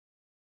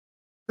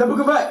 The book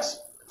of Acts,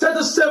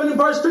 chapter 7 and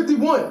verse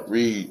 51.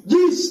 Read.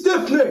 Ye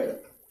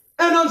stiff-necked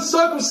and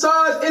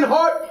uncircumcised in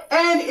heart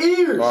and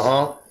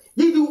ears.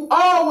 Ye do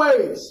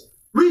always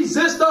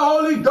resist the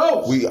Holy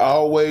Ghost. We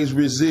always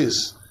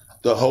resist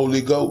the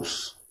Holy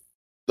Ghost.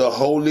 The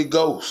Holy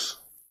Ghost.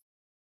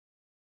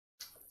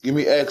 Give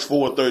me Acts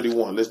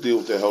 4:31. Let's deal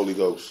with that Holy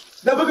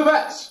Ghost. The book of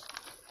Acts,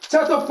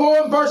 chapter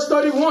 4 and verse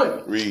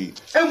 31. Read.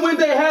 And when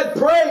they had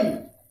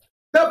prayed,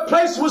 the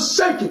place was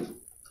shaken,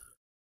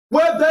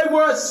 where they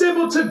were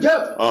assembled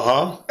together.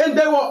 And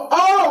they were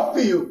all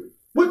filled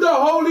with the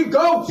Holy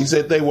Ghost. He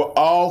said they were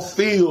all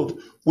filled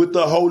with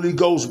the Holy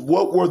Ghost.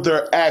 What were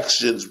their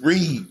actions?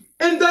 Read.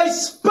 And they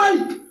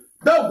spake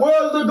the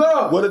word of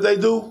God. What did they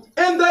do?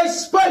 And they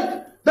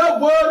spake the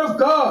word of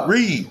God.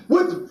 Read.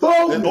 With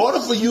boldness. In order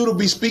for you to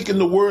be speaking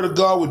the word of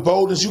God with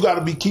boldness, you got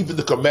to be keeping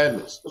the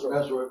commandments.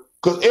 That's right.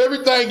 Because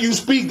everything you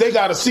speak, they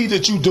got to see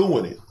that you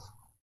doing it.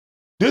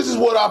 This is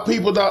what our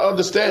people not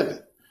understanding.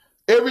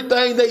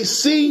 Everything they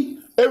see,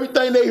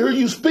 everything they hear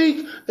you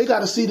speak, they got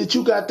to see that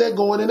you got that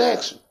going in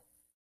action.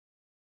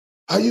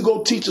 How you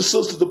going to teach a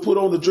sister to put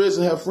on the dress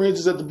and have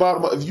fringes at the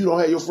bottom if you don't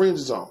have your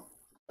fringes on?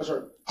 That's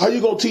right. How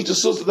you going to teach a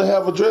sister to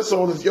have a dress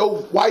on if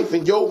your wife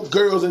and your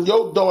girls and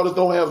your daughters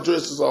don't have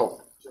dresses on?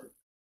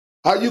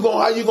 How you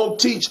gonna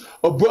teach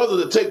a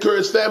brother to take care of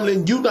his family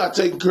and you not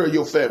taking care of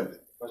your family?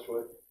 That's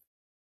right.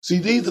 See,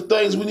 these are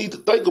things we need to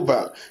think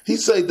about. He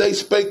said they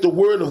spake the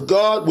word of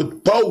God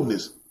with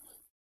boldness.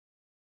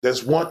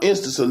 That's one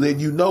instance of letting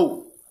you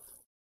know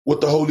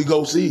what the Holy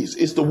Ghost is.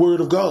 It's the word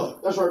of God.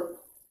 That's right.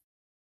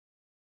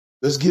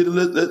 Let's get a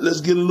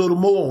little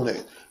more on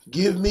that.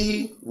 Give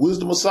me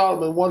Wisdom of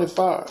Solomon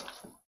 1:5.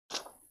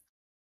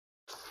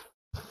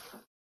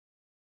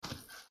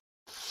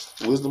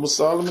 Wisdom of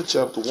Solomon,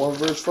 chapter 1,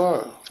 verse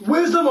 5.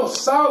 Wisdom of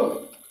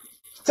Solomon,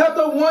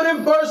 chapter 1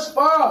 and verse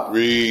 5.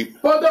 Read.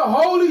 But the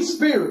Holy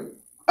Spirit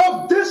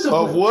of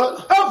discipline. Of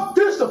what? Of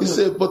discipline. He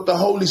said, but the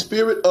Holy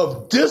Spirit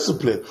of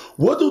discipline.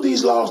 What do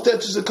these laws,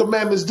 statutes, and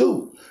commandments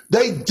do?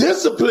 They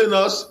discipline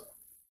us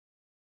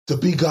to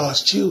be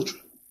God's children.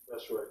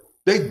 That's right.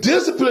 They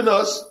discipline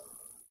us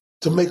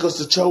to make us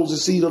the chosen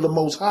seed of the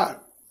Most High.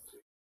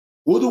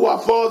 What do our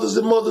fathers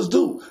and mothers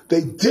do?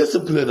 They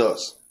discipline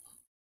us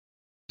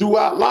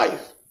throughout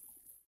life.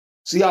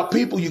 See, our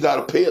people, you got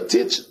to pay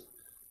attention.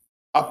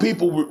 Our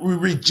people, we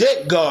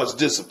reject God's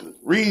discipline.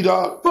 Read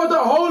on. For the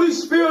Holy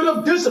Spirit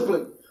of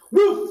discipline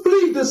will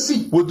flee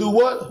deceit. Will do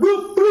what?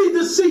 Will flee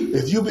deceit.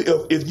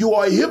 If you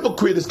are a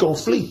hypocrite, it's going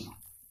to flee.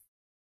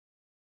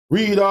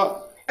 Read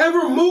on. And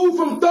remove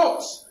from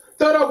thoughts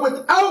that are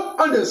without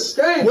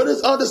understanding. What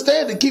is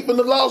understanding? Keeping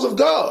the laws of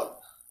God.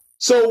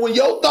 So when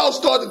your thoughts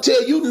start to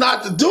tell you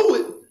not to do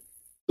it,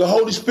 the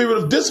Holy Spirit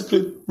of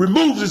discipline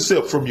removes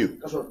itself from you.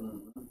 That's right.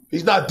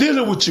 He's not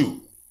dealing with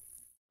you.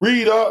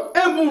 Read up.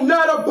 And will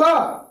not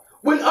abide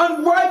when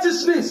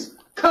unrighteousness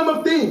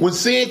cometh in. When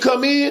sin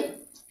come in,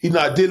 he's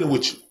not dealing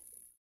with you.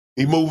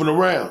 He's moving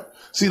around.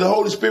 See, the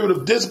Holy Spirit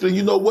of discipline,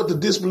 you know what the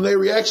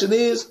disciplinary action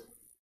is?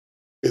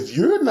 If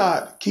you're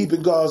not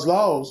keeping God's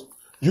laws,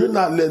 you're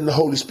not letting the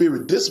Holy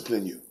Spirit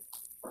discipline you.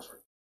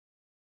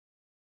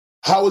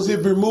 How is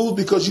it removed?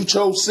 Because you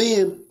chose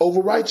sin over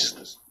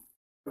righteousness.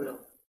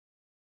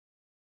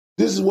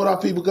 This is what our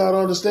people got to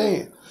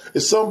understand.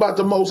 It's something about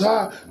the Most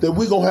High that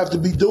we're going to have to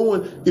be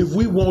doing if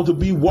we want to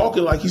be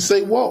walking like he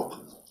say walk.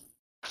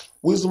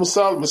 Wisdom of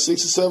Solomon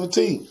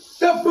 6:17.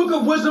 The book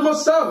of Wisdom of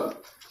Solomon,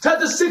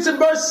 chapter 6 and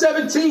verse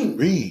 17.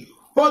 Read.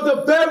 For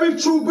the very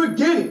true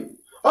beginning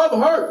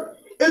of her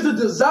is the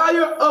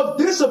desire of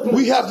discipline.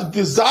 We have to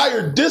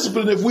desire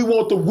discipline if we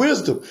want the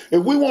wisdom.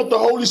 If we want the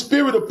Holy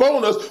Spirit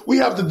upon us, we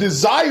have to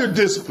desire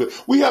discipline.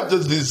 We have to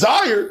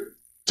desire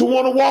to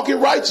want to walk in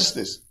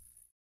righteousness.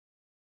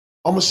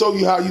 I'm going to show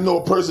you how you know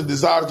a person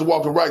desires to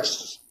walk in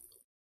righteousness.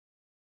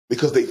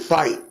 Because they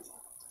fight.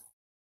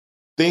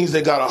 Things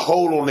that got a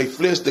hold on their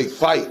flesh, they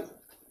fight.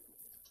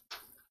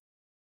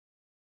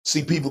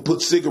 See people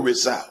put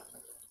cigarettes out.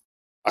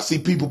 I see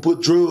people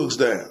put drugs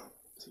down.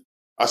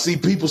 I see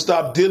people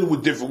stop dealing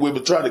with different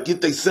women, trying to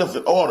get themselves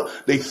in order.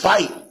 They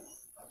fight.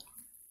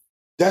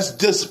 That's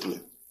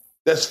discipline.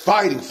 That's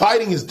fighting.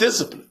 Fighting is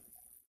discipline.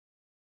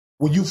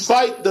 When you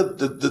fight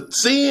the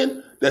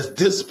sin, that's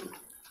discipline.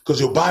 Because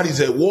your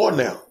body's at war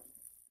now.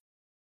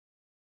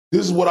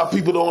 This is what our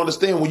people don't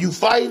understand. When you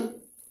fight,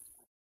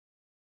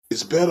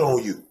 it's better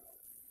on you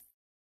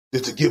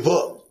than to give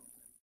up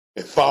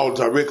and fall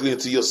directly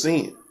into your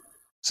sin.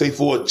 Say,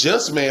 for a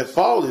just man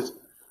falling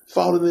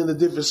into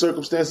different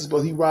circumstances,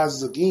 but he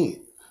rises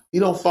again. He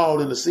don't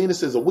fall into sin. It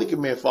says a wicked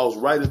man falls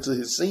right into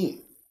his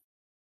sin.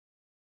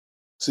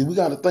 See, we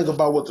got to think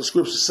about what the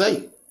scriptures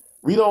say.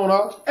 Read on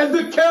up. And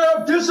the care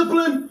of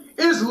discipline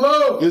is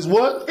love. Is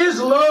what?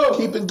 Is love.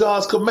 Keeping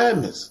God's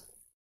commandments.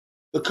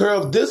 The care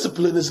of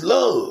discipline is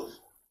love.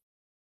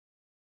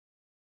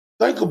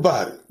 Think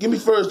about it. Give me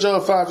 1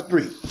 John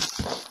 5:3.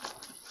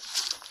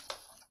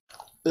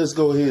 Let's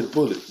go ahead and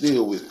pull it.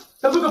 Deal with it.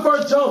 The book of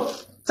 1 John,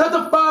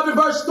 chapter 5 and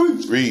verse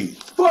 3. Read.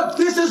 For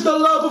this is the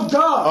love of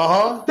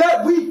God,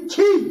 that we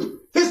keep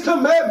his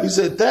commandments.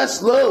 He said,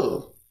 that's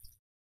love.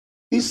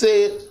 He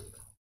said,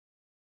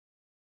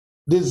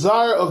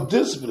 desire of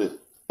discipline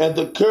and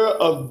the care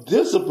of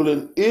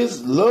discipline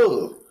is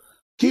love.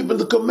 Keeping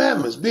the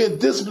commandments, being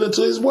disciplined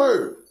to his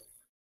word.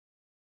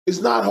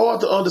 It's not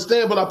hard to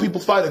understand, but our people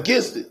fight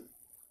against it.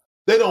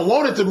 They don't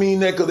want it to mean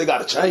that because they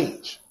got to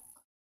change.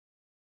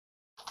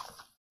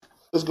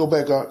 Let's go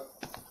back up.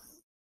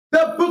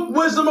 The book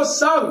Wisdom of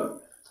Solomon,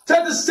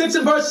 chapter 6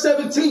 and verse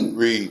 17.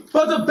 Read.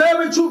 For the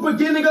very true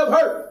beginning of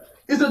her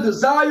is the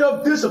desire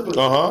of discipline.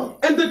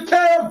 And the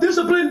care of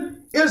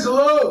discipline is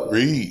love.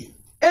 Read.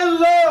 And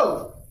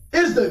love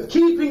is the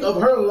keeping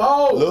of her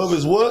laws. Love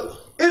is what?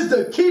 Is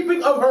the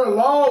keeping of her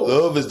laws.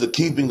 Love is the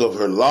keeping of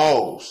her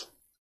laws.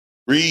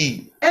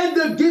 Read. And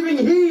the giving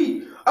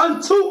heed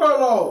unto her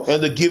laws.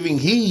 And the giving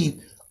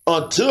heed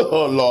unto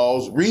her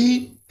laws.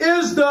 Read.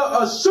 Is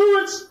the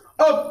assurance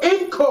of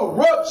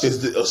incorruption.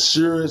 Is the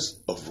assurance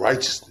of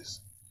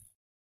righteousness.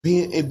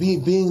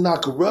 Being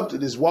not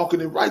corrupted is walking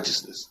in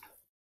righteousness.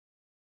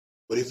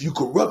 But if you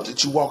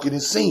corrupted, you're walking in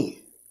sin.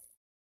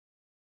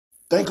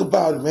 Think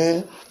about it,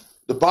 man.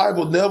 The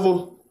Bible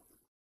never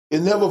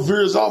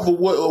veers off of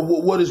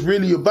what it's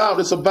really about.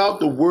 It's about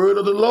the word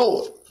of the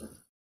Lord.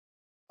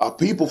 Our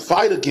people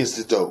fight against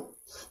it, though.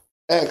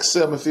 Acts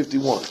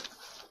 7:51.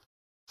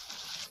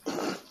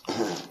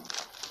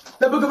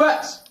 The book of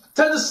Acts,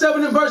 chapter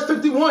 7 and verse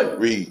 51.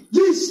 Read.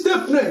 Ye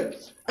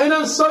stiff-necked and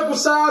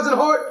uncircumcised in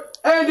heart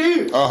and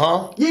ears.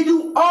 Ye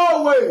do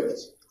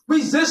always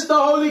resist the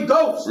Holy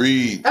Ghost.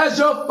 Read. As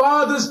your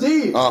fathers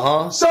did.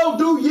 So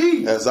do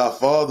ye. As our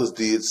fathers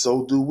did,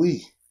 so do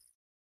we.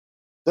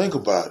 Think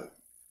about it.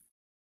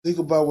 Think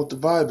about what the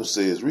Bible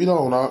says. Read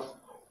on out.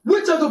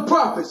 Which of the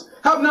prophets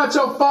have not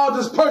your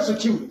fathers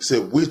persecuted? It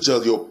said, which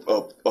of your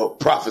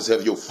prophets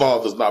have your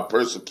fathers not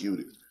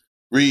persecuted?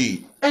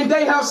 Read. And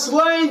they have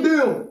slain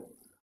them,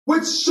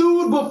 which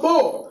shewed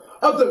before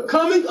of the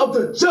coming of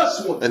the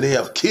just one. And they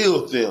have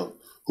killed them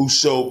who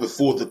showed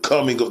before the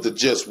coming of the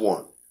just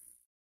one.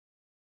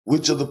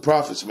 Which of the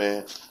prophets,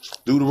 man?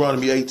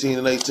 Deuteronomy 18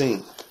 and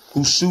 18.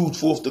 Who shewed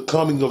forth the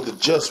coming of the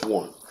just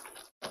one.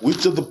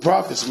 Which of the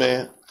prophets,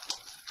 man,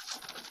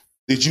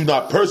 did you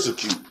not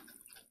persecute?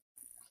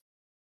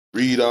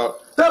 Read out.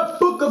 The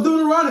book of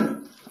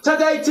Deuteronomy,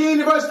 chapter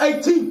 18 and verse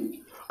 18.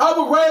 I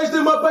will raise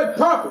them up a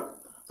prophet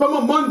from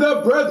among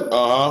their brethren,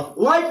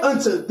 like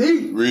unto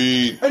thee.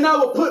 Read. And I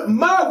will put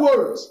my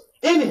words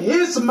in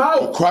his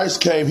mouth. When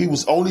Christ came, he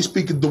was only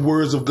speaking the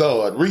words of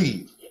God.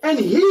 Read. And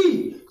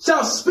he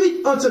shall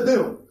speak unto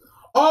them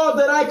all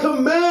that I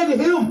command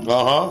him.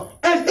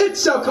 And it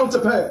shall come to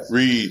pass.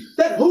 Read.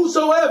 That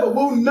whosoever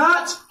will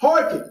not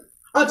hearken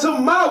unto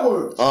my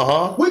words,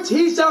 which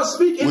he shall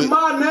speak in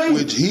my name.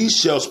 Which he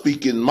shall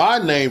speak in my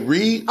name.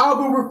 Read. I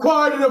will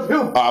require it of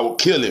him. I will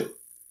kill him.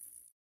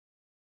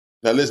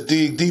 Now let's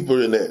dig deeper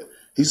in that.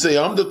 He say,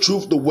 I'm the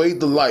truth, the way,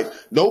 the life.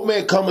 No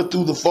man cometh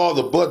through the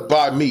Father but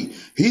by me.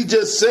 He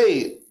just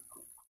said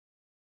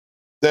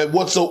that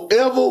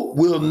whosoever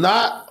will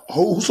not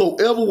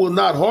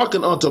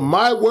hearken unto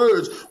my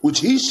words, which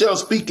he shall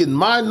speak in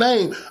my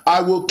name,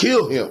 I will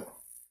kill him.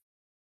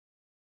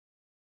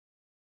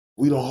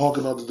 We don't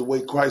hearken unto the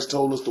way Christ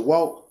told us to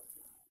walk,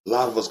 a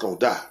lot of us gonna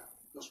die.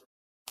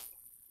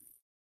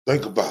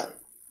 Think about it.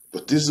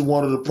 But this is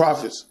one of the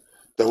prophets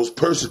that was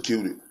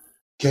persecuted.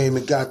 Came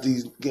and got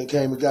these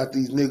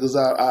niggas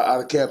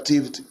out of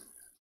captivity.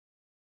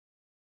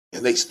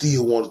 And they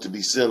still wanted to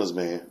be sinners,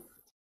 man.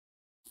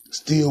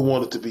 Still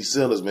wanted to be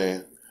sinners,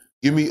 man.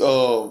 Give me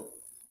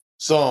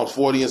Psalms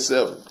 40 and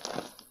 7.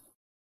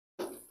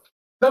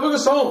 The book of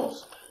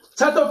Psalms,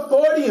 chapter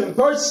 40 and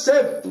verse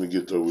 7. Let me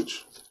get there with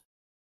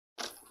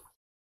you.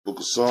 Book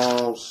of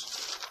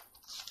Psalms,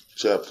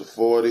 chapter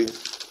 40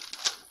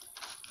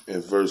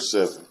 and verse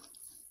 7.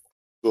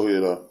 Go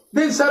ahead,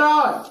 Then said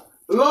I,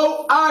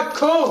 lo, I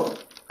come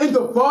in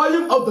the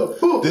volume of the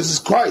book. This is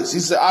Christ. He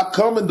said, I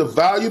come in the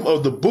volume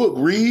of the book.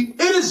 Read.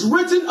 It is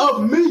written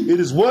of me. It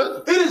is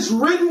what? It is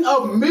written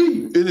of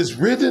me. It is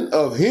written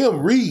of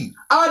him. Read.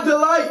 I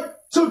delight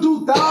to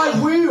do thy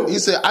will. He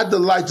said, I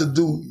delight to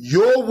do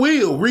your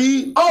will.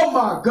 Read. Oh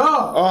my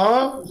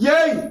God.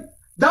 Yea,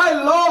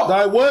 thy law.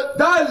 Thy what?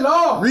 Thy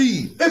law.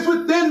 Read. It's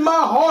within my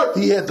heart.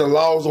 He had the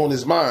laws on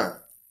his mind.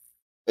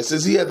 And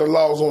since he had the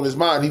laws on his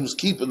mind, he was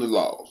keeping the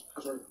laws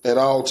at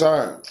all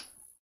times.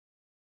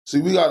 See,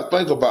 we got to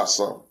think about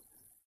something.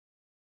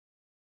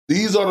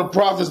 These are the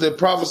prophets that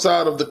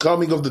prophesied of the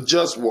coming of the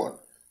just one.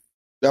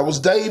 That was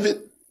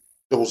David.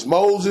 That was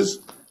Moses.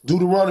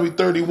 Deuteronomy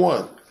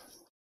 31.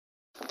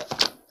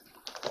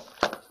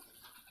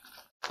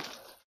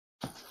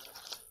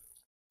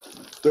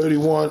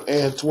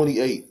 and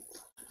 28.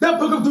 That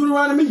book of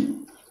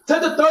Deuteronomy,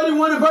 chapter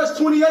 31 and verse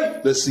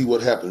 28. Let's see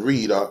what happened.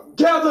 Read,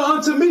 Gather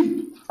unto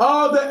me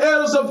all the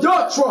elders of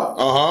your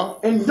tribe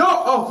and your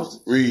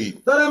officers.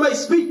 Read. That I may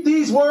speak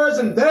these words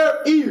in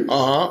their ears.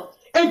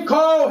 And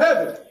call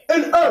heaven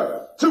and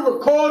earth to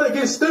record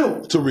against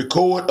them. To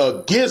record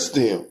against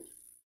them.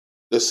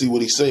 Let's see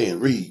what he's saying.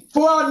 Read.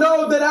 For I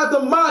know that after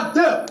my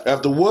death.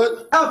 After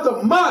what?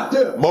 After my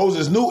death.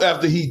 Moses knew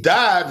after he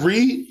died.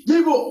 Read.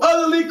 Ye will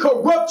utterly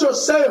corrupt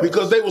yourselves.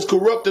 Because they was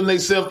corrupting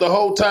themselves the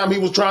whole time he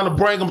was trying to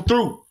bring them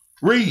through.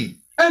 Read.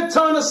 And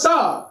turn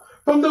aside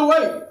from the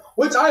way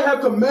which I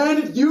have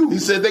commanded you. He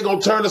said they're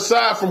going to turn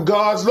aside from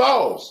God's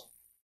laws.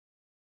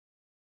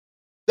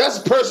 That's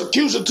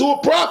persecution to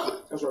a prophet.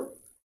 That's right.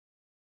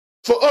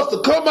 For us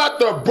to come out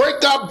there,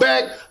 break our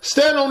back,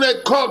 stand on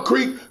that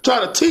concrete,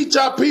 try to teach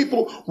our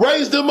people,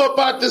 raise them up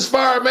out this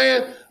fire,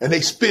 man, and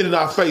they spit in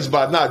our face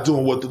by not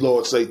doing what the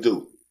Lord say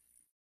do.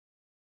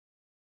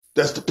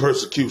 That's the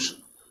persecution.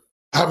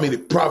 How many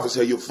prophets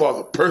have your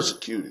father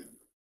persecuted?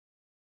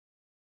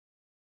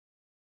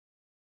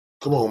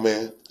 Come on,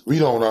 man.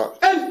 Read on out.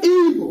 And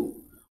evil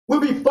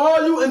will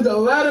befall you in the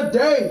latter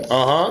days.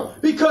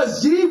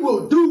 Because ye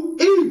will do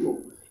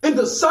evil in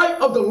the sight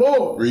of the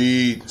Lord.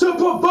 Read. To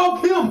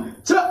provoke him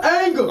to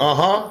anger.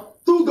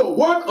 Through the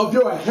work of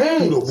your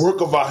hands. Through the work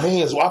of our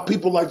hands. Why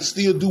people like to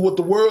still do what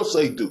the world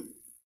say do?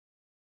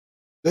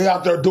 They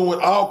out there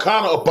doing all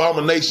kind of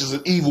abominations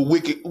and evil,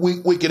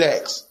 wicked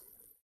acts.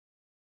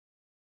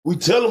 We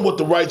tell them what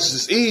the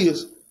righteousness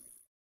is,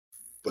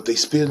 but they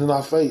spit in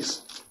our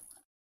face.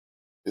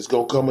 It's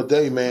going to come a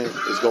day, man.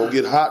 It's going to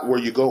get hot where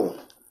you're going.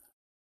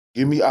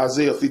 Give me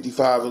Isaiah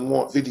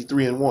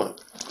 53 and 1.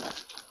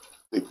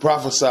 They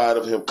prophesied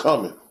of him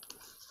coming.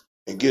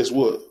 And guess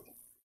what?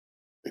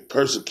 They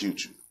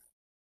persecute you.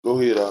 Go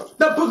ahead,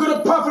 The book of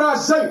the prophet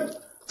Isaiah,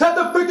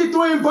 chapter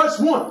 53 and verse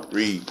 1.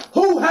 Read.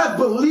 Who hath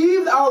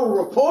believed our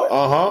report?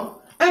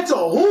 And to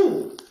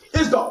whom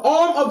is the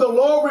arm of the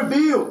Lord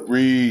revealed?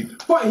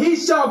 Read. For he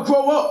shall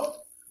grow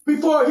up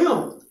before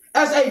him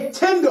as a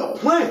tender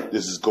plant.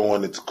 This is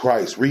going into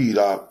Christ. Read,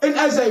 and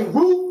as a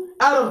root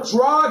out of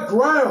dry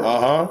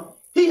ground.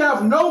 He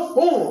have no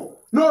form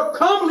nor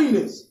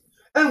comeliness.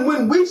 And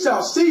when we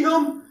shall see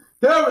him,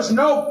 there is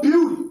no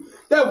beauty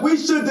that we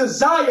should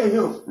desire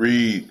him.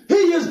 Read. He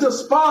is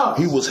despised.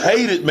 He was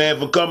hated, man,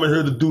 for coming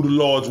here to do the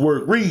Lord's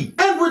work. Read.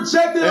 And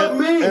rejected of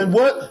men. And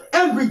what?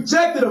 And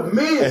rejected of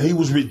men. And he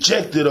was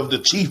rejected of the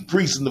chief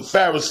priests and the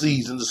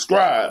Pharisees and the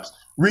scribes.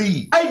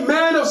 Read. A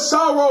man of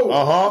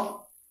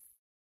sorrow.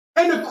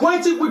 And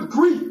acquainted with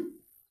grief.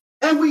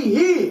 And we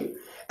hid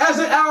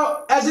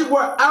as it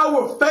were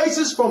our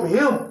faces from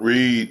him.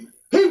 Read.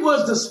 He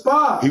was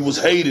despised. He was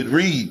hated.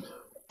 Read.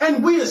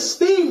 And we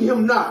esteemed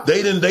him not.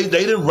 They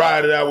didn't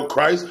ride it out with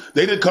Christ.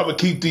 They didn't come and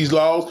keep these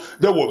laws.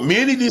 There were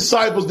many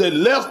disciples that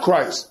left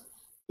Christ.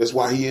 That's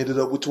why he ended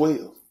up with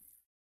 12.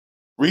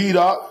 Read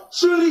out.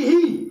 Surely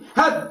he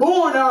had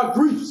borne our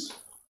griefs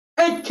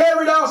and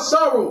carried our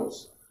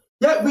sorrows.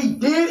 Yet we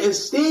did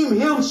esteem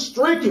him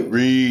stricken.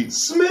 Read.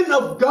 Smitten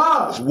of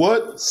God.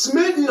 What?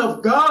 Smitten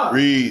of God.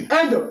 Read.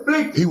 And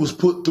afflicted. He was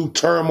put through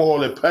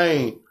turmoil and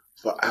pain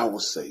for our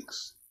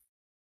sakes.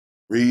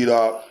 Read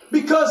up.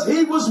 Because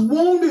he was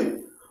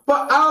wounded for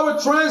our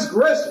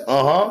transgression.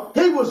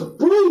 He was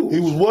bruised.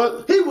 He was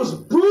what? He was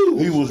bruised.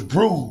 He was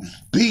bruised,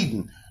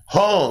 beaten,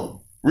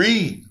 hung.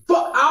 Read. For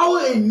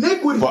our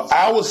iniquities. For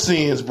our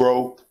sins,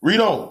 bro.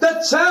 Read on.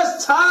 The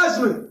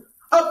chastisement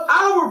of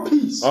our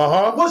peace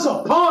was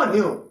upon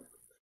him.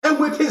 And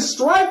with his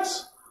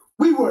stripes,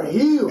 we were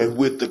healed. And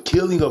with the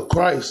killing of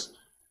Christ,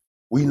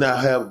 we now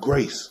have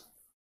grace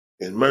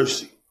and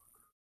mercy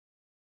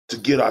to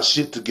get our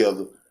shit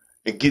together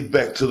and get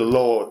back to the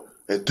Lord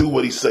and do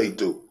what he say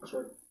do. That's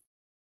right.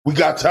 We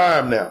got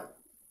time now.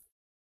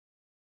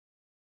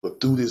 But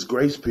through this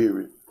grace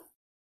period,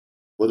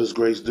 what does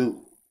grace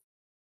do?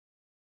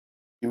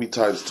 Give me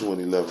Titus 2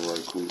 and 11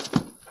 right quick.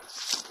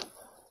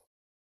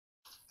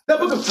 The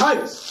book of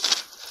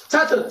Titus,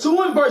 chapter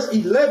 2 and verse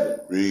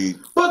 11. Read.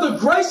 For the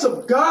grace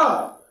of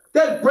God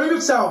that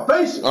bringeth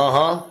salvation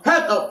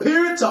hath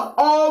appeared to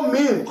all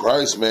men.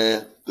 Christ,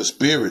 man. The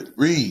Spirit.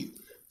 Read.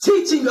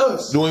 Teaching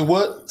us. Doing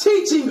what?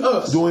 Teaching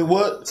us. Doing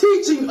what?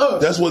 Teaching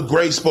us. That's what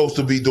grace supposed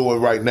to be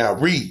doing right now.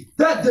 Read.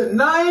 That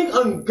denying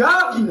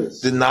ungodliness.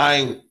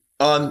 Denying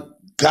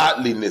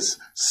ungodliness.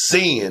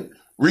 Sin.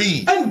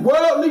 Read. And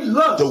worldly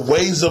lust. The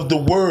ways of the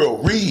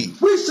world. Read.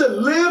 We should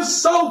live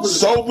soberly.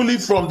 Soberly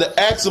from the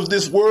acts of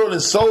this world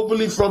and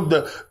soberly from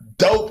the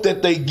dope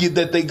that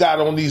they got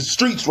on these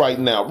streets right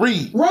now.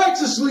 Read.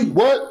 Righteously.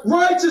 What?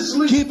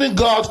 Righteously. Keeping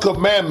God's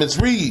commandments.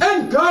 Read.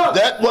 And God.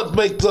 That's what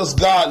makes us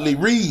godly.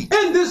 Read.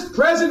 In this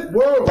present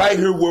world. Right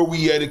here where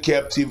we at in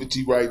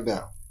captivity right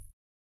now.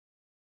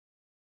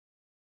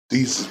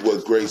 This is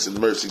what grace and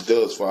mercy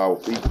does for our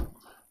people.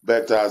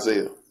 Back to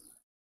Isaiah.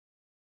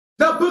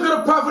 The book of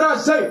the prophet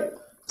Isaiah,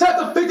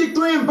 chapter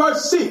 53 and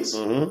verse 6.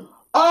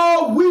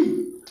 All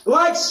we,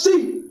 like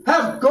sheep,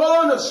 have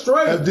gone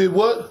astray. Have did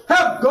what?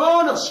 Have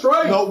gone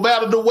astray. No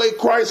matter the way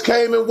Christ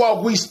came and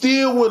walked, we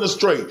still went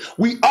astray.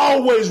 We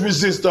always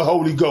resist the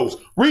Holy Ghost.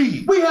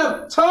 Read. We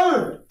have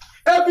turned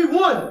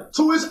everyone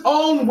to his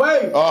own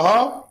way.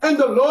 And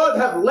the Lord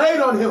hath laid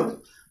on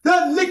him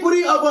the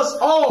iniquity of us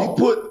all. He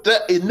put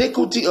the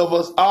iniquity of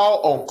us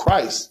all on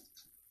Christ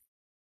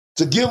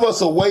to give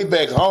us a way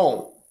back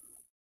home.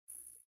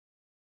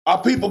 Our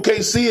people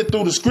can't see it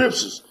through the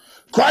scriptures.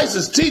 Christ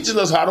is teaching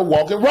us how to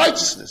walk in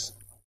righteousness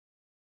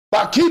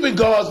by keeping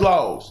God's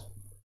laws.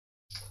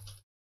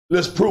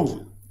 Let's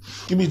prove it.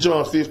 Give me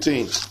John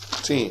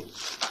 15:10.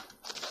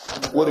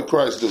 What did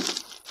Christ do?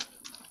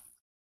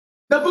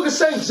 The book of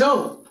St.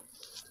 John,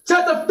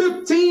 chapter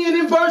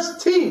 15 and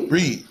verse 10.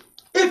 Read.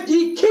 If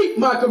ye keep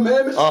my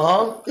commandments,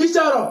 ye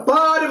shall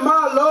abide in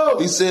my love.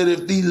 He said,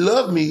 if ye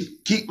love me,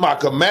 keep my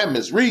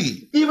commandments.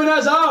 Read. Even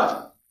as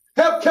I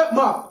have kept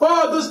my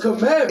Father's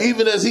commandments.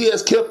 Even as he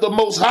has kept the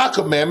most high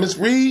commandments.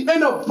 Read.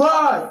 And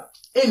abide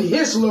in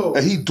his love.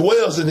 And he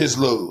dwells in his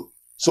love.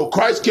 So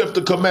Christ kept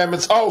the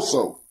commandments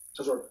also.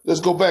 That's right.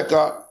 Let's go back,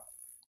 God.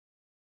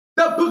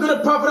 The book of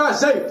the prophet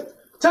Isaiah,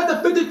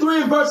 chapter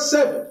 53 and verse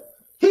 7.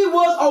 He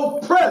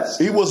was oppressed.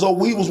 He was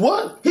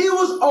what? He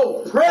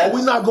was oppressed. Are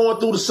we not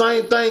going through the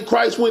same thing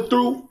Christ went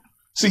through?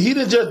 See, he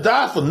didn't just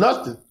die for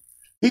nothing.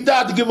 He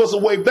died to give us a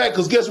way back,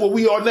 because guess what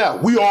we are now?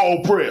 We are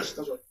oppressed.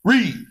 That's right.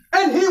 Read.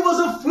 And he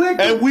was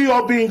afflicted. And we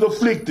are being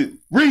afflicted.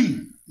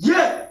 Read.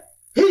 Yet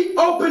he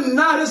opened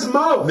not his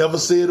mouth. Never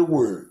said a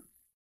word.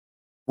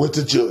 Went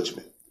to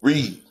judgment.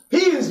 Read.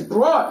 He is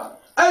brought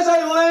as a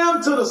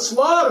lamb to the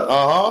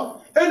slaughter.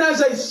 And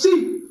as a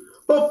sheep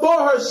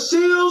before her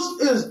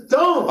shears is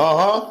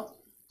dumb.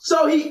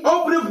 So he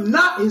openeth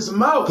not his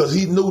mouth. Because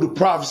he knew the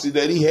prophecy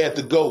that he had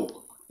to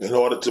go in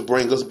order to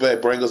bring us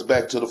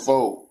back to the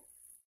fold.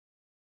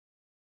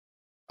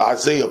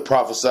 Isaiah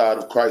prophesied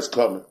of Christ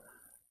coming.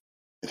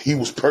 And he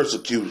was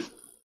persecuted.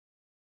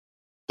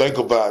 Think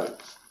about it.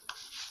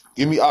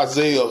 Give me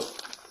Isaiah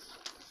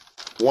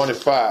 1 and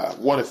 5,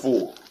 1 and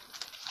 4.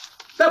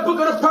 That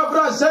book of the prophet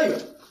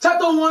Isaiah,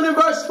 chapter 1 and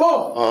verse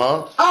 4.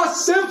 Our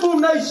sinful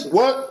nation.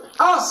 What?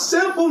 Our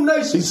sinful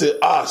nation. He said,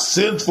 our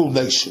sinful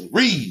nation.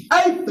 Read.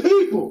 A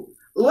people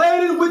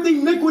laden with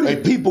iniquity. A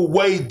people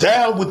weighed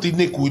down with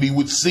iniquity,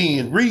 with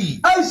sin.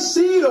 Read. A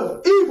seed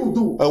of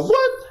evildoers. A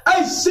what?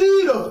 A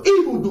seed of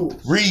evildoers.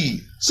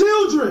 Read.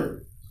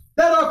 Children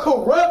that are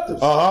corrupted.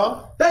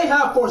 They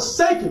have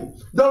forsaken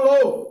the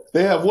Lord.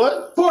 They have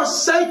what?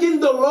 Forsaken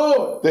the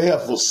Lord. They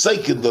have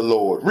forsaken the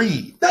Lord.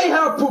 Read. They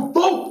have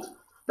provoked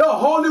the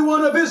Holy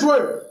One of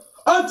Israel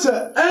unto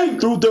anger.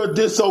 Through their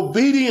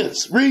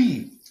disobedience.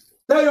 Read.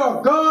 They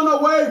are gone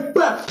away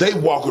back. They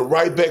walking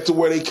right back to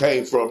where they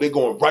came from. They're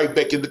going right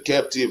back into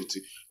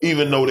captivity,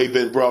 even though they've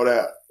been brought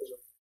out.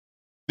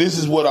 This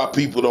is what our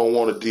people don't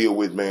want to deal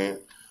with, man.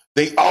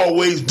 They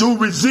always do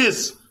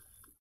resist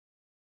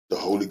the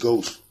Holy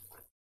Ghost.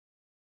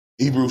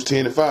 Hebrews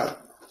 10 and 5.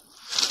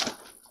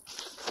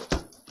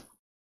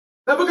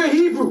 The book of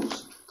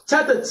Hebrews,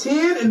 chapter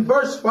 10 and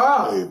verse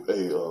 5.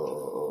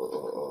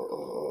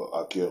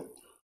 Akim,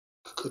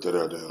 cut that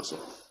out down, son.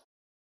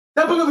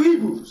 The book of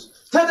Hebrews,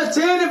 chapter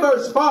 10 and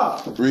verse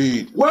 5.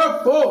 Read.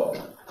 Wherefore,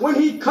 when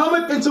he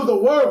cometh into the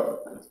world,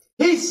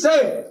 he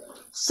said,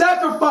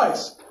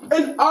 sacrifice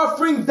and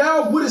offering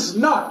thou wouldest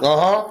not,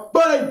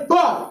 but a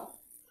body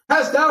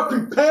hast thou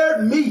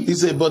prepared me. He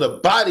said, but a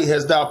body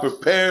hast thou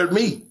prepared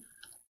me.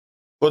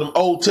 For them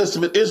Old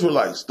Testament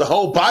Israelites, the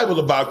whole Bible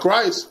about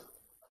Christ.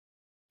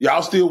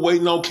 Y'all still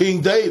waiting on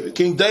King David.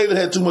 King David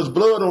had too much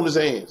blood on his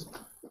hands.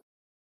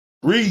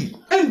 Read.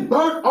 And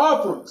burnt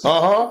offerings.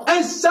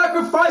 And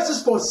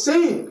sacrifices for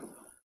sin.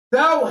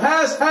 Thou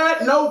hast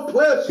had no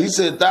pleasure. He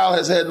said, thou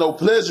hast had no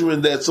pleasure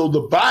in that. So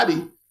the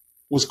body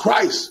was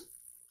Christ.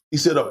 He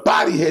said, a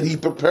body had he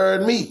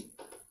prepared me.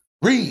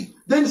 Read.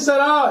 Then said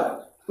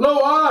I, lo,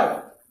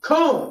 I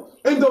come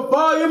in the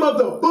volume of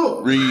the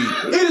book. Read.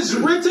 It is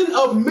written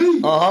of me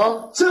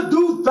to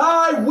do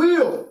thy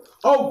will,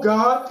 O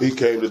God. He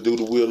came to do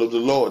the will of the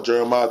Lord.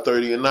 Jeremiah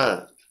 30 and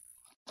 9.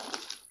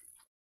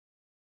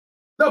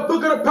 The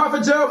book of the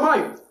prophet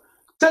Jeremiah,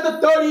 chapter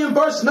 30 and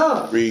verse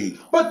 9. Read.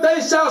 But they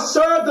shall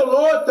serve the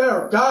Lord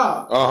their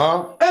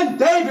God, and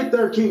David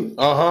their king, whom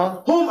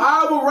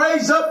I will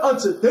raise up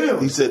unto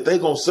them. He said they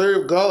going to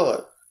serve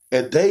God,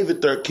 and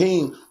David their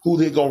king, who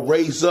they going to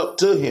raise up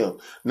to him.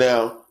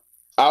 Now,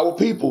 our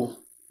people,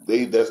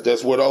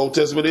 that's what the Old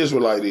Testament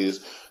Israelite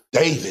is.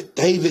 David,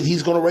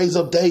 he's going to raise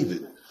up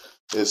David.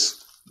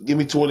 Give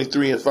me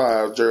 23 and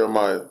 5,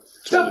 Jeremiah.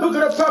 The book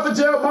of the prophet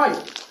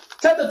Jeremiah,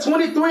 chapter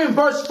 23 and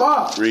verse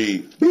 5.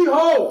 Read.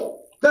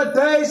 Behold, the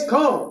days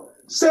come,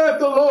 saith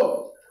the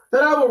Lord,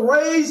 that I will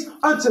raise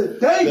unto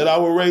David. That I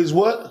will raise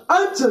what?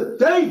 Unto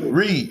David.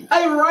 Read.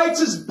 A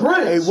righteous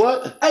branch. A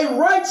what? A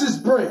righteous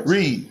branch.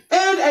 Read.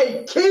 And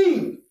a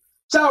king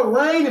shall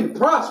reign and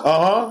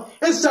prosper.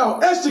 And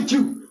shall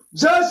execute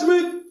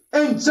judgment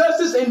and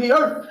justice in the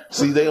earth.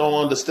 See, they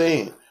don't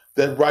understand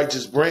that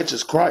righteous branch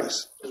is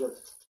Christ.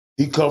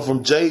 He come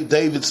from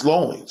David's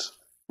loins.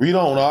 Read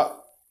on, Doc.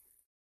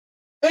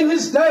 In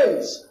his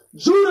days,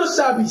 Judah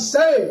shall be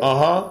saved,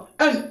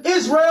 and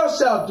Israel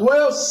shall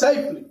dwell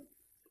safely.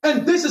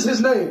 And this is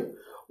his name,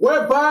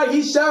 whereby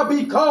he shall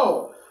be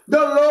called the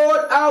Lord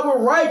our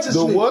righteousness.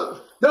 The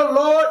what? The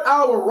Lord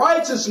our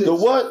righteousness. The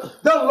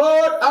what? The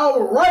Lord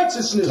our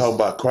righteousness. Talking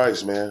about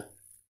Christ, man.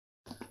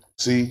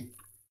 See,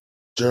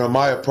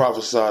 Jeremiah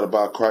prophesied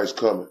about Christ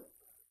coming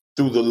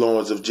through the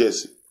loins of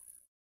Jesse.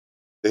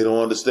 They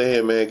don't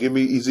understand, man. Give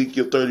me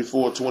Ezekiel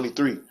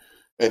 34:23.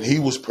 And he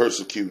was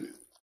persecuted.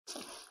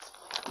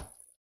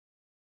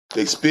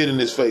 They spit in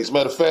his face.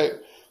 Matter of fact,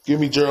 give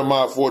me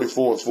Jeremiah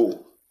 44 and 4.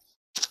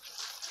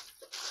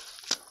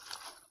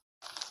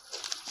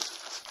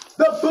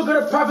 The book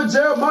of the prophet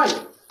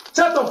Jeremiah,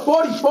 chapter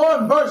 44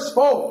 and verse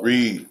 4.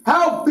 Read.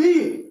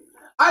 Howbeit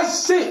I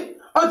sent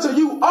unto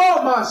you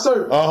all my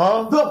servants,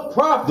 the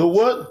prophets. The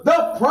what?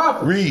 The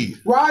prophets.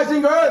 Read.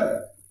 Rising early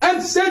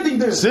and sending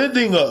them.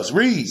 Sending us.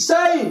 Read.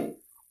 Saying,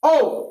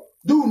 oh,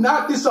 do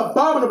not this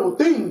abominable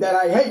thing that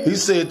I hate. He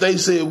said, they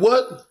said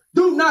what?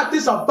 Do not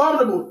this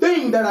abominable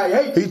thing that I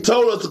hate. He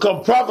told us to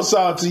come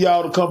prophesy to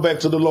y'all to come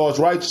back to the Lord's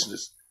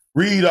righteousness.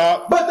 Read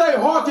up. But they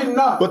hearken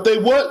not. But they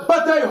what?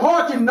 But they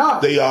hearken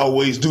not. They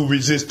always do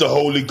resist the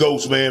Holy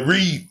Ghost, man.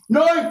 Read.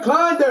 Nor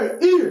incline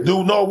their ears.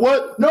 Do know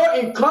what? Nor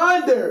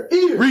incline their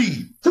ears.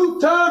 Read.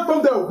 To turn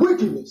from their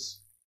wickedness.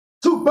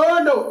 To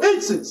burn no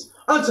incense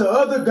unto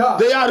other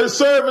gods. They out here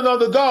serving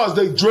other gods.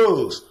 They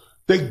drugs.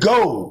 They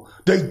gold.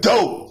 They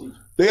dope.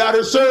 They out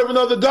here serving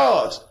other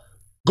gods.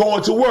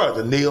 Going to where?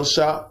 The nail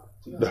shop.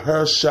 The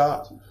hair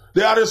shop.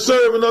 They out here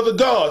serving other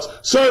gods.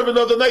 Serving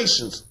other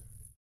nations.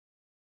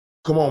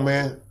 Come on,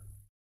 man.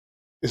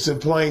 It's in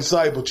plain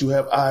sight, but you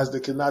have eyes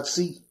that cannot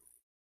see.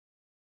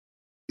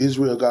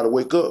 Israel got to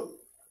wake up.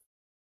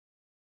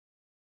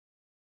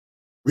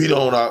 Read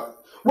on out.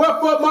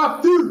 Wherefore my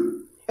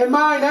fury and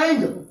mine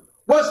anger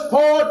was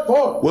poured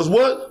forth. Was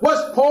what?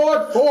 Was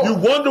poured forth. You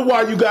wonder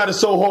why you got it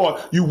so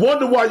hard. You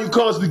wonder why you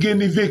constantly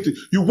getting evicted.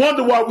 You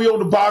wonder why we on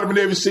the bottom in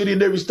every city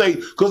and every state.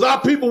 Because our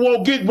people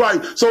won't get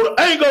right. So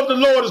the anger of the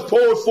Lord is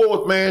poured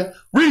forth, man.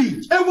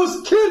 Read. And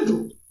was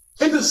kindled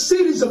in the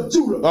cities of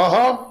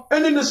Judah.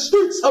 And in the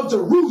streets of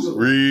Jerusalem.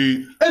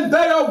 Read. And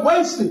they are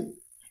wasted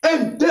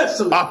and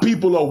desolate. Our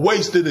people are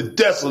wasted and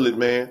desolate,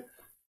 man.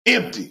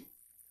 Empty.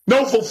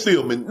 No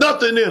fulfillment.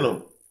 Nothing in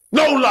them.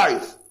 No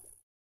life.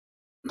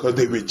 Because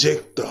they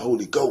reject the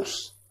Holy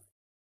Ghost.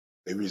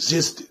 They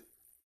resist it.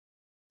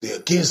 They're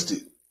against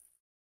it.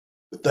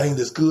 The thing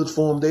that's good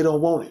for them, they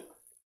don't want it.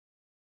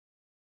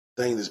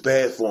 The thing that's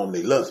bad for them,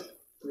 they love it.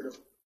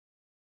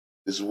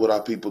 This is what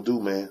our people do,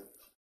 man.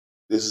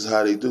 This is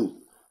how they do.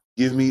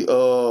 Give me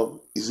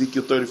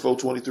Ezekiel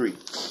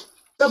 34:23.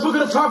 The book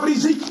of the prophet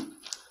Ezekiel,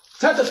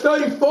 chapter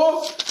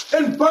 34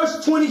 and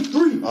verse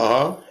 23.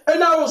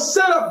 And I will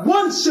set up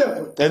one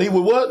shepherd. And he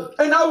will what?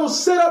 And I will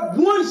set up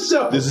one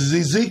shepherd. This is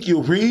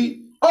Ezekiel.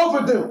 Read.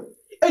 Over them.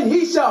 And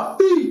he shall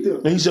feed them.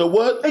 And he shall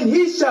what? And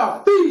he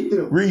shall feed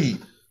them. Read.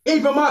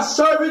 Even my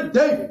servant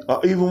David.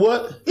 Even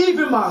what?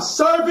 Even my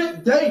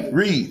servant David.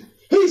 Read.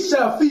 He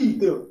shall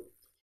feed them.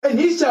 And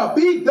he shall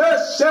be their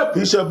shepherd.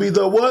 He shall be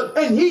the what?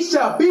 And he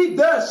shall be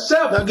their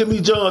shepherd. Now give me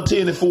John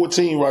 10 and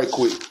 14 right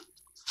quick.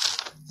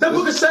 The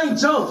book of St.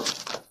 John,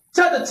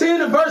 chapter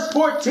 10 and verse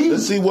 14.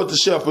 Let's see what the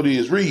shepherd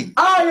is. Read.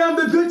 I am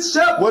the good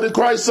shepherd. What did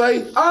Christ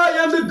say? I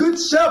am the good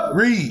shepherd.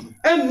 Read.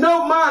 And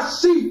know my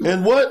sheep.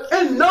 And what?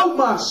 And know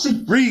my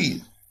sheep.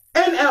 Read.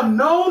 And am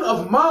known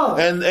of mine.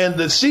 And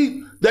the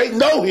sheep, they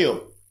know him.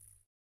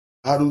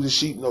 How do the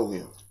sheep know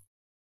him?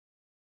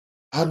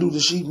 How do the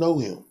sheep know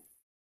him?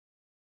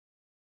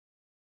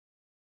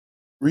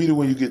 Read it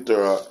when you get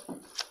there.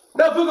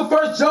 The book of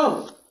 1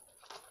 John,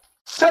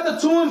 chapter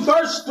 2 and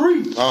verse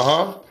 3.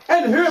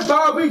 And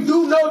hereby we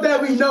do know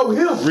that we know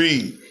him.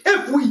 Read.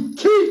 If we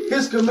keep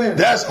his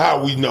commandments. That's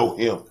how we know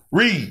him.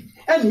 Read.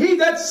 And he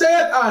that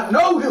said, I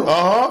know him.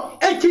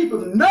 And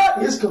keepeth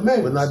not his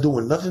commandments. But not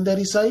doing nothing that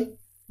he say.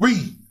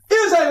 Read.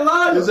 Is a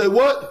liar. Is a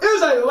what?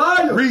 Is a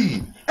liar.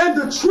 Read. And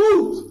the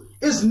truth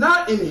is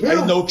not in him.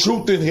 Ain't no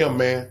truth in him,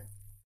 man.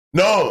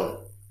 None.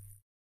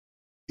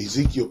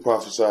 Ezekiel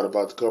prophesied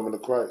about the coming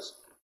of Christ.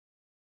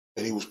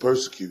 And he was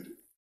persecuted.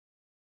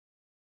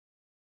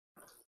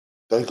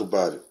 Think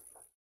about it.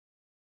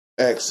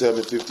 Acts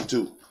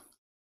 7:52.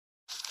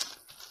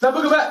 The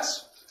book of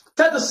Acts,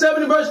 chapter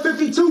 7 and verse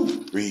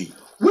 52. Read.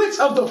 Which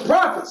of the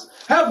prophets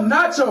have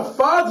not your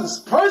fathers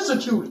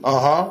persecuted?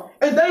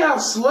 And they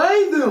have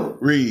slain them.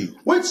 Read.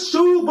 Which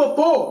shewed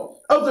before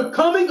of the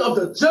coming of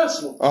the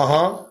just one.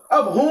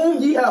 Of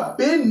whom ye have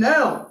been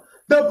now.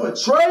 The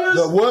betrayers.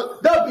 The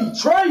what? The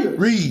betrayers.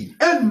 Read.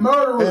 And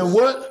murderers. And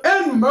what?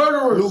 And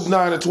murderers. Luke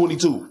 9 and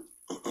 22.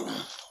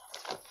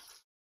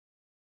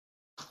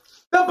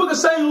 The book of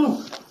St.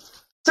 Luke,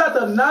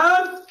 chapter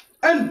 9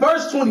 and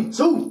verse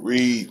 22.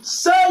 Read.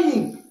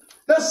 Saying,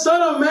 the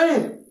Son of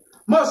Man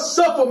must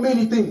suffer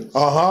many things.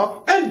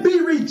 And be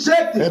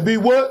rejected. And be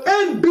what?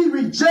 And be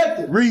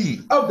rejected.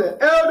 Read. Of the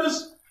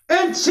elders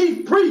and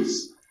chief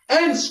priests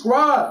and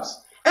scribes.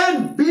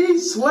 And be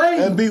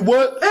slain. And be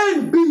what?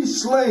 And be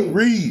slain.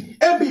 Read.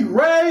 And be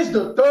raised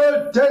the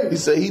third day. He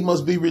said he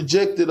must be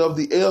rejected of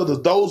the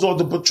elders. Those are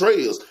the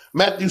betrayers.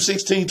 Matthew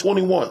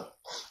 16:21.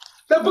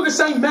 The book of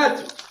St.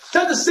 Matthew,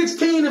 chapter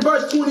 16 and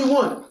verse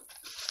 21.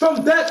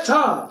 From that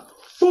time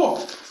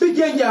forth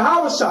began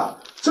Yahushua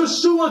to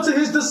shew unto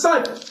his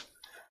disciples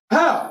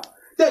how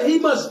that he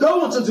must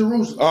go unto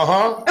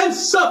Jerusalem and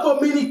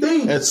suffer many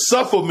things. And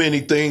suffer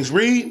many things.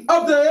 Read.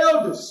 Of the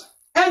elders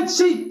and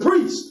chief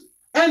priests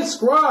and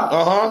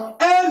scribes.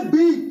 And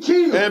be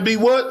killed. And be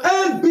what?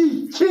 And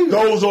be killed.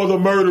 Those are the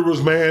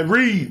murderers, man.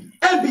 Read.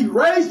 And be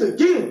raised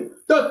again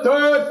the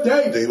third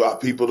day. Our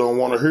people don't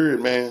want to hear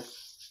it, man.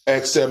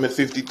 Acts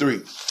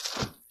 7:53.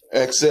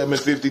 Acts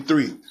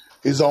 7:53.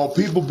 His own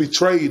people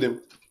betrayed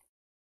him.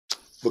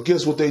 But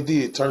guess what they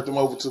did? Turned him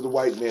over to the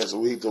white man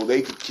so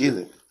they could kill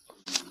him.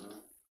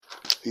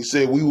 He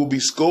said, we will be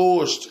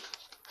scourged.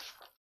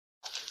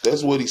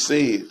 That's what he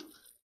said.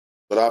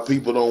 But our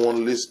people don't want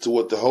to listen to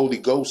what the Holy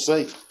Ghost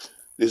say.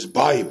 This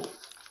Bible.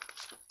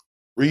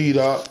 Read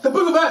out. The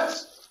book of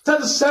Acts,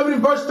 chapter 7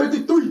 and verse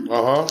 53.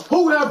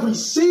 Who have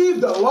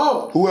received the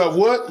law. Who have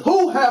what?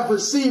 Who have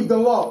received the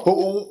law.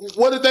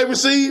 What did they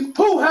receive?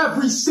 Who have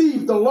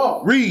received the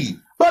law. Read.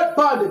 But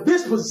by the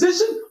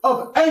disposition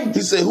of angels.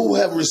 He said, who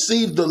have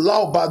received the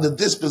law by the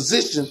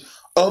disposition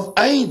of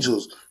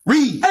angels.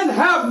 Read. And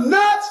have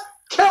not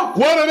kept.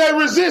 What are they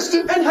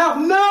resisting? And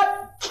have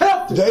not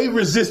kept. They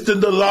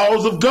resisting the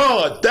laws of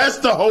God. That's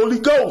the Holy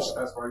Ghost.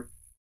 That's right.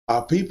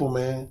 Our people,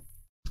 man.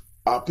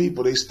 Our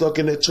people, they stuck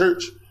in that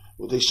church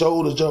with their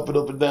shoulders jumping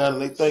up and down.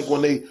 And they think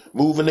when they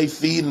moving their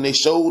feet and their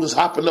shoulders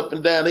hopping up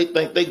and down, they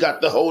think they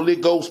got the Holy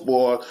Ghost,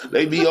 boy.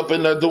 They be up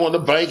in there doing the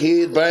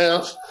bankhead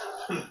bounce.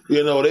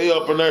 You know, they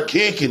up in there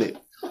kicking it.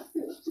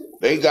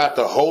 They got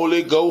the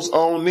Holy Ghost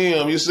on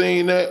them. You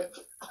seen that?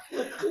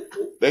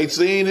 They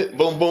seen it?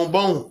 Boom, boom,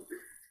 boom.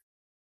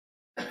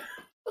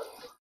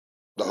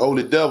 The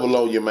holy devil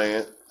on you,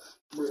 man.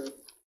 Yeah.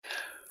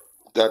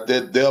 Got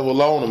that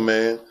devil on him,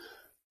 man.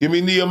 Give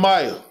me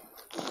Nehemiah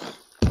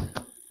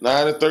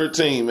 9 and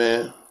 13,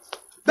 man.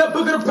 The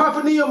book of the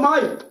prophet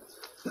Nehemiah,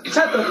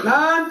 chapter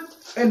 9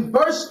 and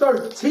verse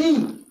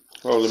 13.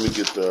 Oh, let me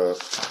get the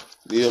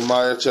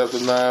Nehemiah chapter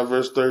 9,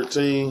 verse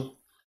 13.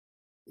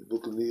 The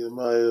book of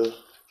Nehemiah.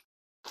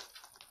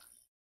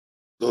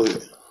 Go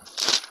ahead.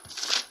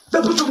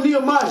 The book of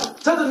Nehemiah,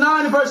 chapter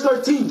 9 and verse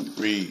 13.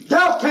 Read.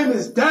 Thou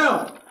camest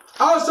down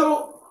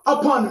also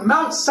upon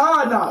Mount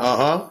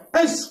Sinai,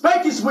 and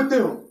spakest with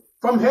them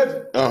from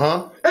heaven,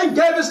 and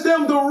gavest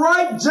them the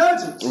right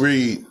judges.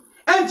 Read.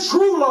 And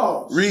true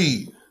laws.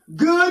 Read.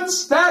 Good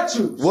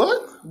statutes.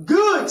 What?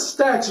 Good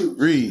statutes.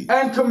 Read.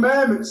 And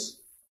commandments.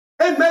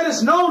 And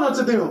madest known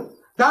unto them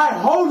thy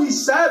holy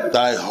Sabbath.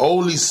 Thy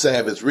holy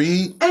Sabbath.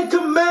 Read. And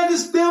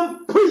commandest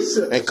them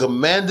precepts. And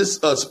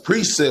commandest us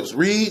precepts.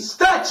 Read.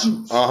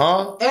 Statutes.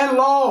 And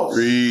laws.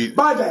 Read.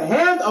 By the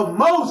hand of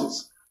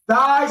Moses,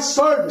 thy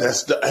servant.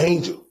 That's the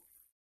angel.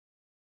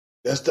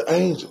 That's the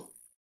angel.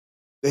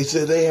 They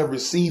said they have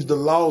received the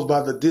laws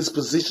by the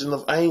disposition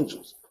of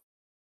angels.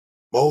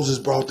 Moses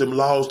brought them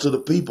laws to the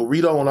people.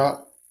 Read on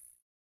out.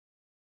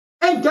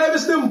 And gave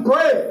us them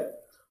bread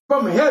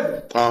from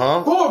heaven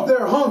for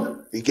their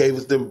hunger. He gave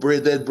us them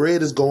bread. That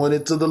bread is going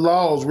into the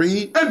laws.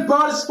 Read. And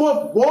brought us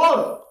forth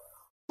water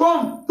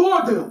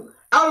for them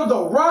out of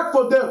the rock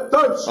for their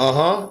thirst.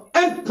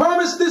 And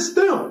promised this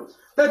them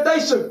that they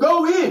should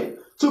go in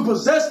to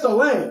possess the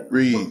land.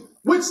 Read.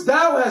 Which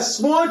thou hast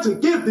sworn to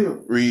give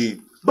them.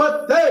 Read.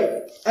 But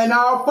they and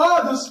our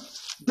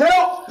fathers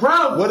dealt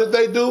proudly. What did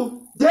they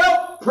do?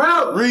 Dealt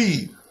proudly.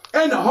 Read.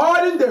 And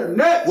hardened their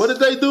necks. What did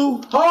they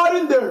do?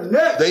 Hardened their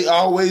necks. They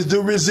always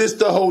do resist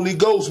the Holy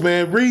Ghost,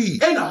 man.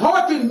 Read. And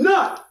hearken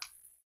not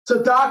to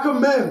thy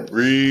commandments.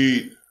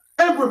 Read.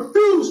 And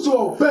refuse to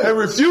obey. And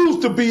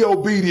refuse to be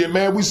obedient,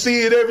 man. We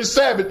see it every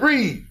Sabbath.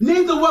 Read.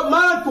 Neither were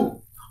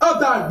mindful of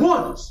thy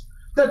wonders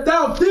that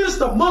thou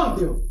didst among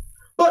them,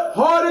 but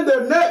hardened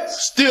their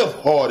necks.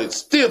 Stiff-hearted,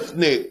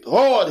 stiff-necked,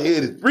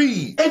 hard-headed.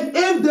 Read. And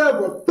in their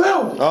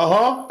rebellion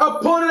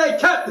appointed a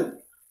captain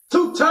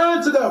to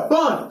turn to their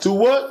bondage. To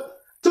what?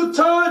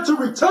 To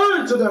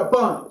return to their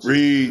bondage.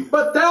 Read.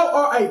 But thou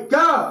art a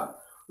God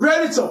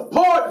ready to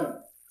pardon,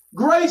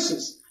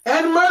 gracious,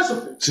 and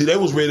merciful. See, they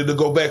was ready to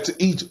go back to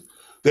Egypt.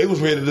 They was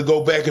ready to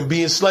go back and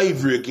be in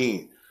slavery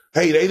again.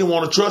 Hey, they didn't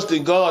want to trust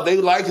in God. They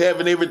liked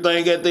having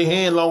everything at their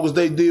hand long as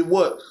they did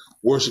what?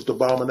 Worshipped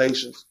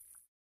abominations.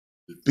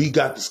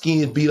 Got the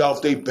skin beat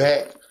off their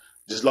back.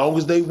 As long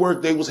as they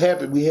worked, they was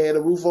happy. We had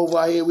a roof over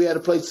our head. We had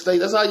a place to stay.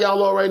 That's how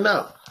y'all are right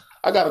now.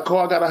 I got a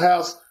car. I got a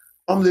house.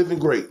 I'm living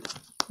great.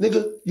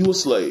 Nigga, you a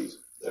slave.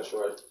 That's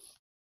right.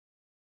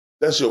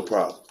 That's your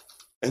problem.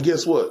 And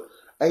guess what?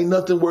 Ain't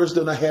nothing worse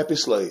than a happy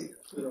slave.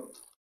 Yeah.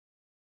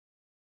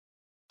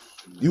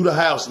 You the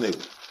house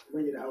nigga.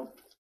 Bring it out.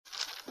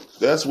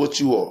 That's what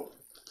you are.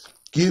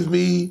 Give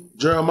me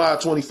Jeremiah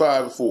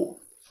 25 and 4.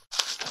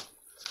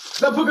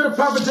 The book of the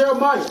prophet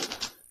Jeremiah,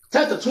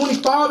 chapter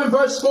 25 and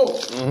verse 4.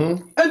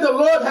 And the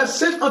Lord hath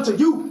sent unto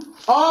you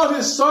all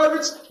his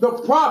servants, the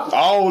prophets.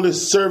 All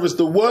his servants,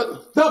 the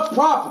what? The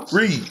prophets.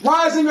 Read.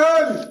 Rising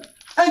early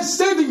and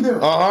sending them.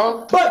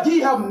 But ye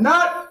have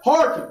not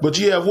hearkened. But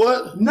ye have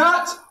what?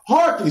 Not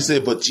hearkened. He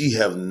said, but ye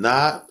have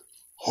not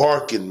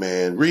hearkened,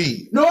 man.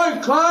 Read. Nor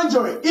inclined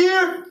your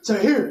ear to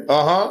hear.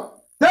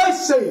 They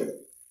said,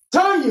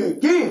 turn ye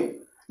again.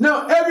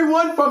 Now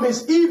everyone from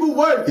his evil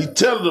way. He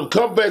telling them,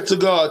 come back to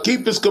God.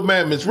 Keep his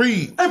commandments.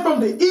 Read. And from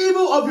the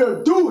evil of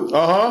your doing.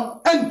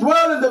 And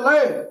dwell in the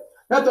land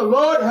that the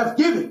Lord hath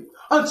given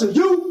unto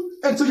you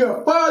and to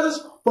your fathers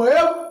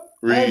forever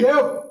and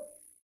ever.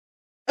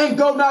 And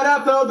go not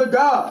after other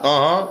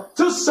gods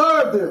to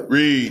serve them.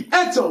 Read.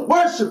 And to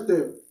worship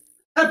them.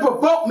 And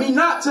provoke me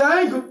not to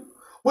anger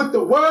with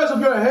the words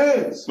of your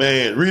hands.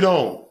 Man, read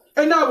on.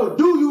 And I will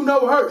do you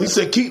no hurt. He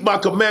said, keep my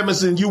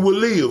commandments and you will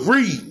live.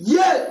 Read.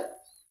 Yet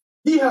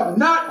ye have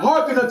not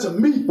hearkened unto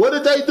me. What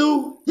did they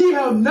do? Ye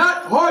have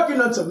not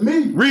hearkened unto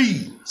me.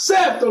 Read.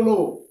 Saith the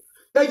Lord,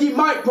 that ye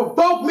might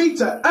provoke me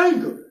to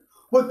anger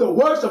with the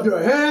works of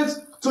your hands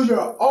to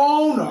your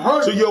own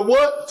hurt. To your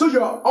what? To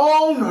your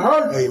own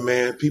hurt. Hey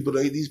man,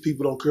 these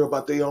people don't care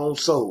about their own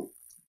soul.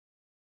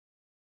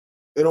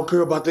 They don't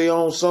care about their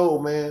own soul,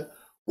 man.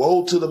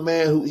 Woe to the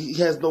man who he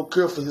has no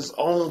care for his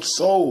own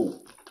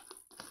soul.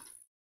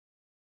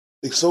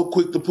 They're so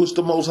quick to push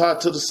the Most High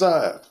to the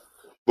side.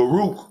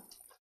 Baruch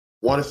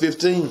 1 and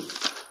 15.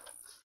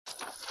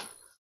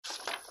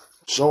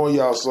 Showing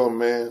y'all something,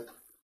 man.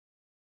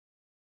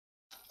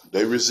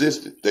 They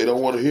resist it. They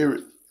don't want to hear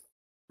it.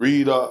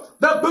 Read up.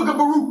 That book of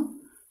Baruch,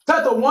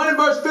 chapter 1 and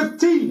verse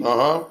 15.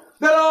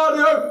 That all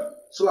the earth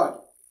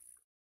shall.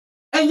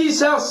 And ye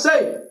shall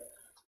say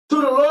to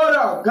the Lord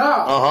our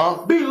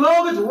God,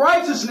 below his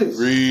righteousness.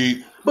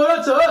 Read. But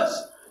unto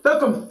us the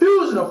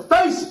confusion of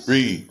faces.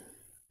 Read.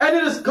 And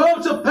it is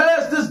come to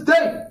pass this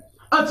day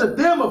unto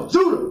them of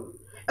Judah,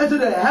 and to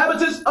the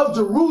inhabitants of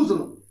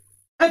Jerusalem,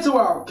 and to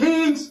our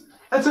kings,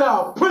 and to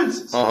our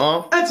princes,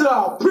 and to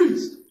our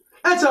priests,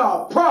 and to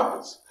our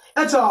prophets,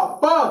 and to our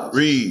fathers.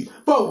 Read.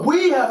 But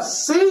we have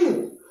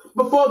sinned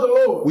before the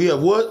Lord. We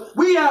have what?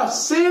 We have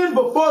sinned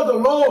before the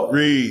Lord.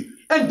 Read.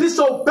 And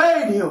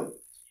disobeyed him,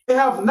 and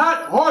have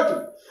not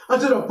hearkened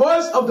unto the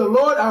voice of the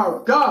Lord our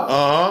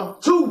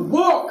God, to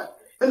walk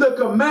in the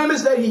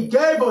commandments that he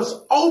gave us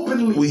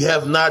openly. We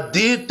have not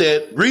did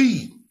that.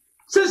 Read.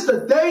 Since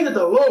the day that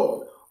the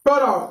Lord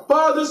brought our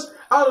fathers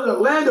out of the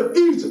land of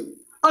Egypt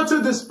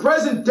unto this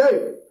present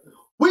day,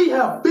 we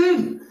have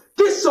been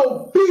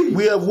disobedient.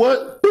 We have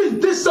what?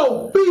 Been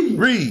disobedient.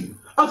 Read.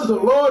 Unto the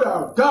Lord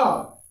our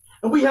God.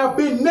 And we have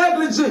been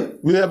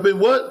negligent. We have been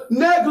what?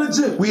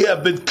 Negligent. We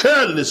have been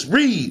careless.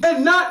 Read.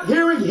 And not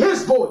hearing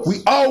his voice. We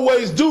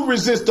always do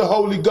resist the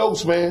Holy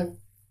Ghost, man.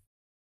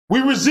 We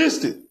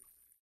resist it.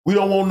 We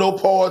don't want no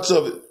parts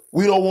of it.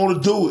 We don't want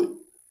to do it.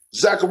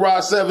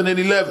 Zechariah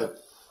 7:11.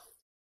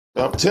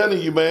 I'm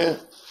telling you, man.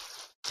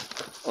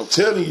 I'm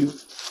telling you.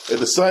 And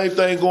the same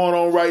thing going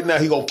on right now.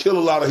 He going to kill a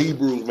lot of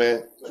Hebrews,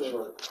 man.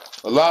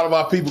 A lot of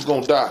our people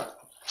going to die.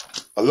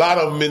 A lot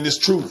of them in this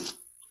truth.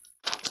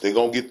 They're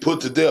going to get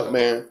put to death,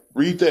 man.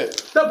 Read that.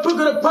 The book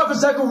of the prophet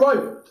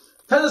Zechariah,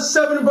 chapter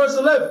 7 and verse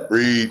 11.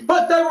 Read.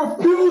 But they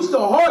refused to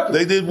hearken.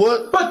 They did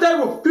what? But they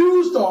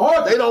refused to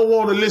hearken. They don't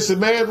want to listen,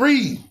 man.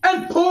 Read.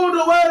 And pulled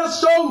away the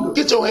shoulder.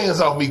 Get your hands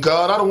off me,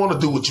 God. I don't want to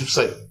do what you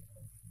say.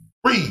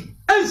 Read.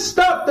 And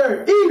stopped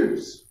their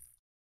ears,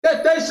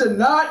 that they should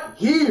not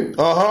hear.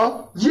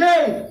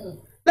 Yea,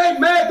 they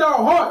made their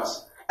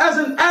hearts as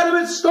an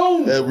adamant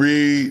stone.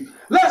 Read.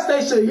 Lest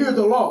they should hear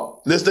the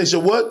law. Lest they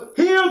should what?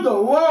 Hear the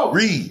law.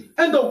 Read.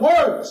 And the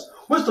words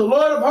which the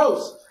Lord of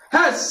hosts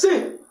has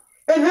sent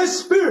in his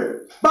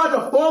spirit by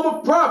the form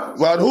of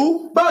prophets. By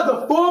who? By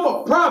the form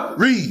of prophets.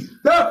 Read.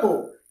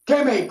 Therefore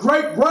came a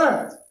great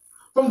wrath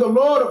from the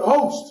Lord of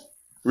hosts.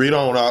 Read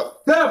on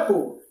out.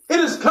 Therefore it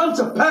has come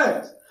to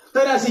pass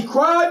that as he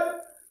cried,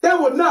 they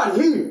would not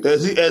hear.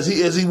 As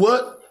he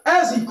what?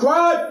 As he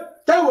cried,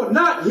 they would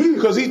not hear.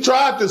 Because he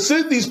tried to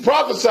send these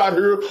prophets out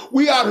here.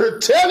 We out here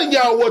telling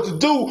y'all what to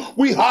do.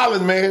 We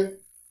hollering, man.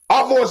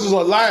 Our voices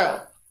are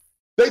loud.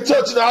 They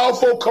touching all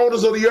four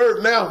corners of the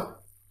earth now.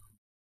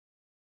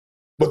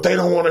 But they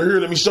don't want to hear.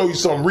 Let me show you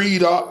something.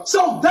 Read up.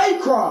 So they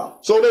cry.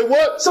 So they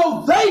what?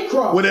 So they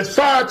cry. When that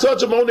fire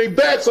touch them on their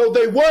back, so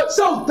they what?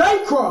 So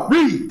they cry.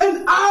 Read.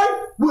 And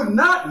I would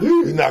not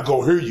hear. He's not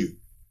going to hear you.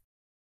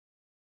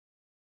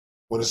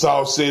 When it's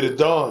all said and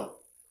done,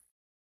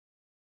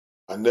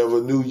 I never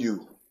knew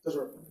you. That's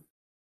right.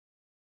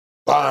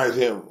 Bind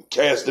him,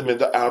 cast him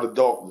into outer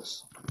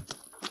darkness.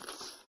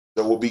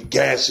 There will be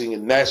gashing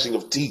and gnashing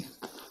of teeth.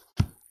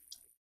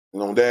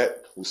 And on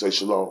that, we say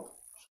shalom.